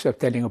 2 books of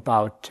telling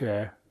about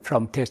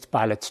from test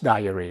pilots'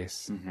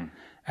 diaries.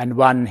 And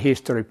 1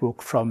 history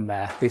book from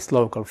this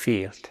local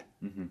field.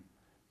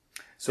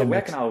 So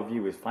where can our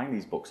viewers find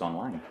these books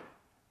online?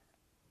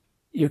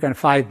 You can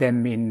find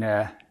them in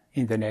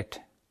the net.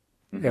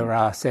 There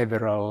are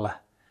several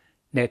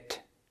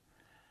net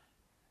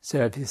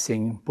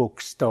servicing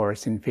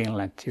bookstores in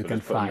Finland. You can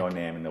just put in find your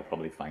name and they'll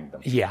probably find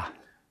them. Yeah.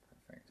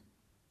 Perfect.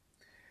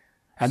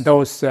 And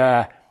those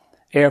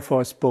Air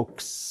Force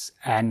books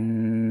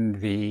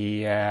and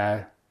the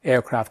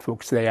aircraft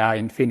books, they are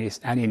in Finnish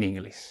and in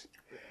English.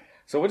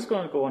 So we're just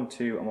going to go on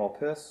to a more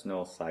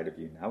personal side of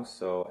you now.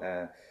 So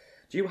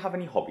do you have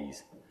any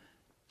hobbies?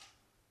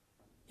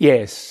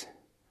 Yes.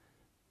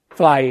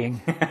 Flying.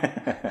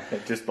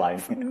 Just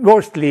flying.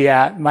 Mostly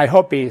my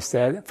hobby is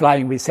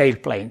flying with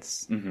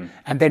sailplanes.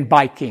 And then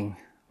biking.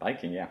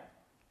 Biking, yeah.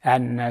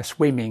 And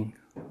swimming.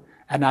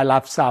 And I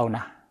love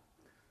sauna.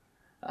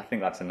 I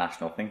think that's a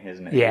national thing,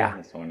 isn't it?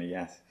 Yeah. Sauna,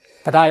 yes.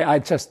 But I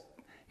just,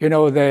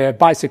 the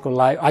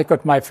bicycle, I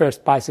got my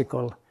first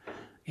bicycle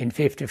in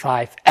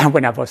 1955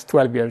 when I was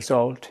 12 years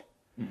old.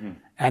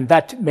 And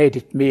that made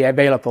it me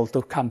available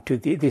to come to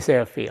this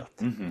airfield.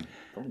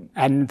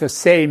 And the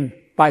same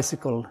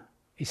bicycle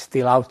is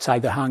still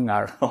outside the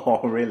hangar.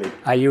 Oh, really?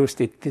 I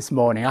used it this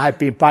morning. I've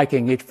been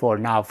biking it for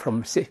now from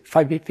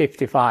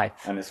 1955.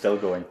 And it's still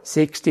going?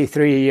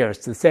 63 years,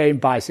 the same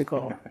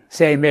bicycle,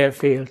 same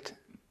airfield,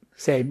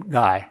 same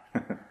guy.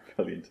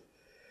 Brilliant.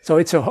 So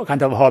it's a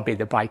kind of hobby,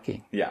 the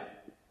biking. Yeah.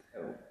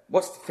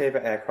 What's the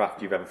favourite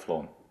aircraft you've ever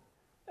flown?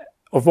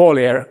 Of all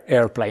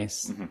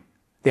airplanes,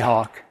 the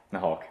Hawk. The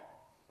Hawk.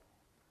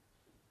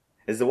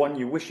 Is there one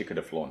you wish you could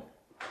have flown?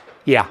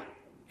 Yeah,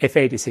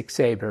 F-86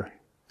 Sabre.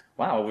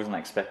 Wow, I wasn't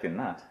expecting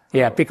that.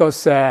 Yeah,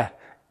 because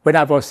when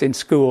I was in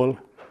school,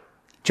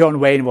 John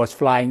Wayne was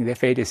flying the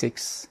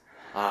F-86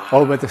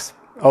 over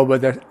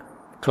the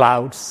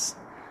clouds,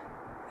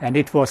 and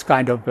it was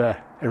kind of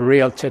a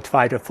real jet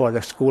fighter for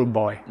the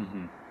schoolboy.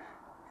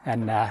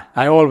 And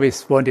I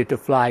always wanted to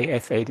fly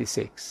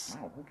F-86.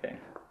 Oh, okay.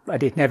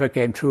 But it never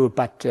came true.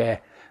 But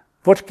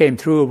what came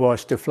true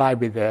was to fly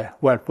with the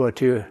World War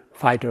II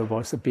fighter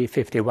was the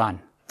B-51.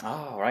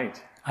 Oh, right.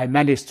 I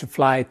managed to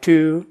fly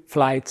 2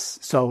 flights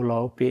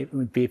solo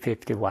with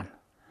B-51.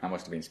 That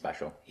must have been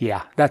special.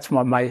 Yeah, that's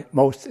my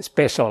most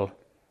special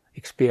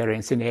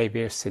experience in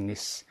aviation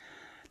is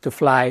to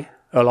fly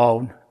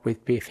alone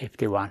with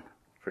B-51.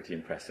 Pretty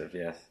impressive,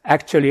 yes.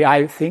 Actually,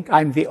 I think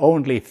I'm the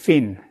only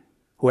Finn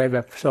who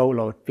ever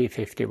soloed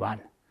B-51.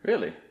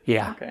 Really?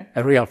 Yeah, Okay.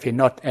 a real Finn,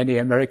 not any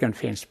American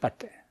Finns,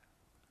 but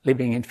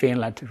living in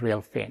Finland, a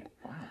real Finn.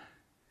 Wow.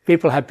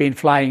 People have been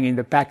flying in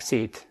the back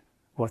seat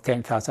for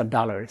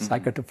 $10,000. I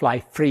got to fly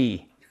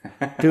free.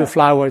 2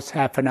 flowers,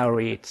 half an hour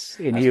each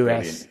in the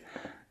US. Brilliant.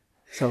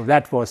 So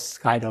that was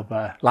kind of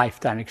a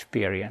lifetime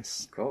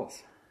experience. Of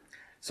course.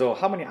 So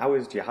how many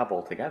hours do you have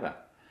altogether?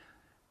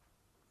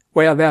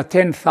 Well, there are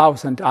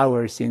 10,000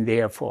 hours in the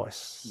Air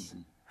Force,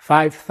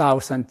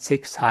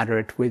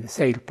 5,600 with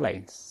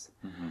sailplanes,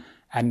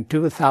 and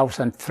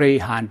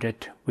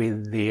 2,300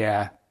 with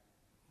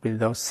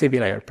those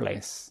civil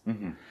airplanes.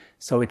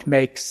 So it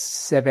makes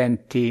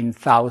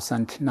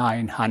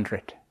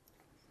 17,900.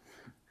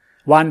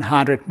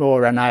 100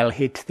 more and I'll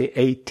hit the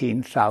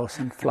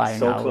 18,000 flying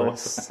So hours.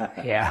 close.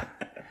 Yeah.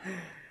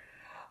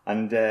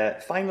 And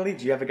finally,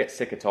 do you ever get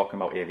sick of talking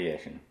about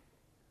aviation?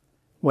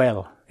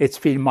 Well, it's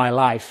been my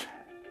life.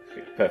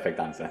 Perfect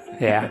answer.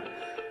 Yeah.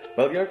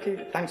 Well,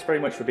 Jyrki, thanks very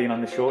much for being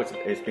on the show.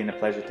 It's been a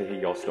pleasure to hear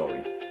your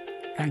story.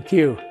 Thank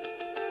you.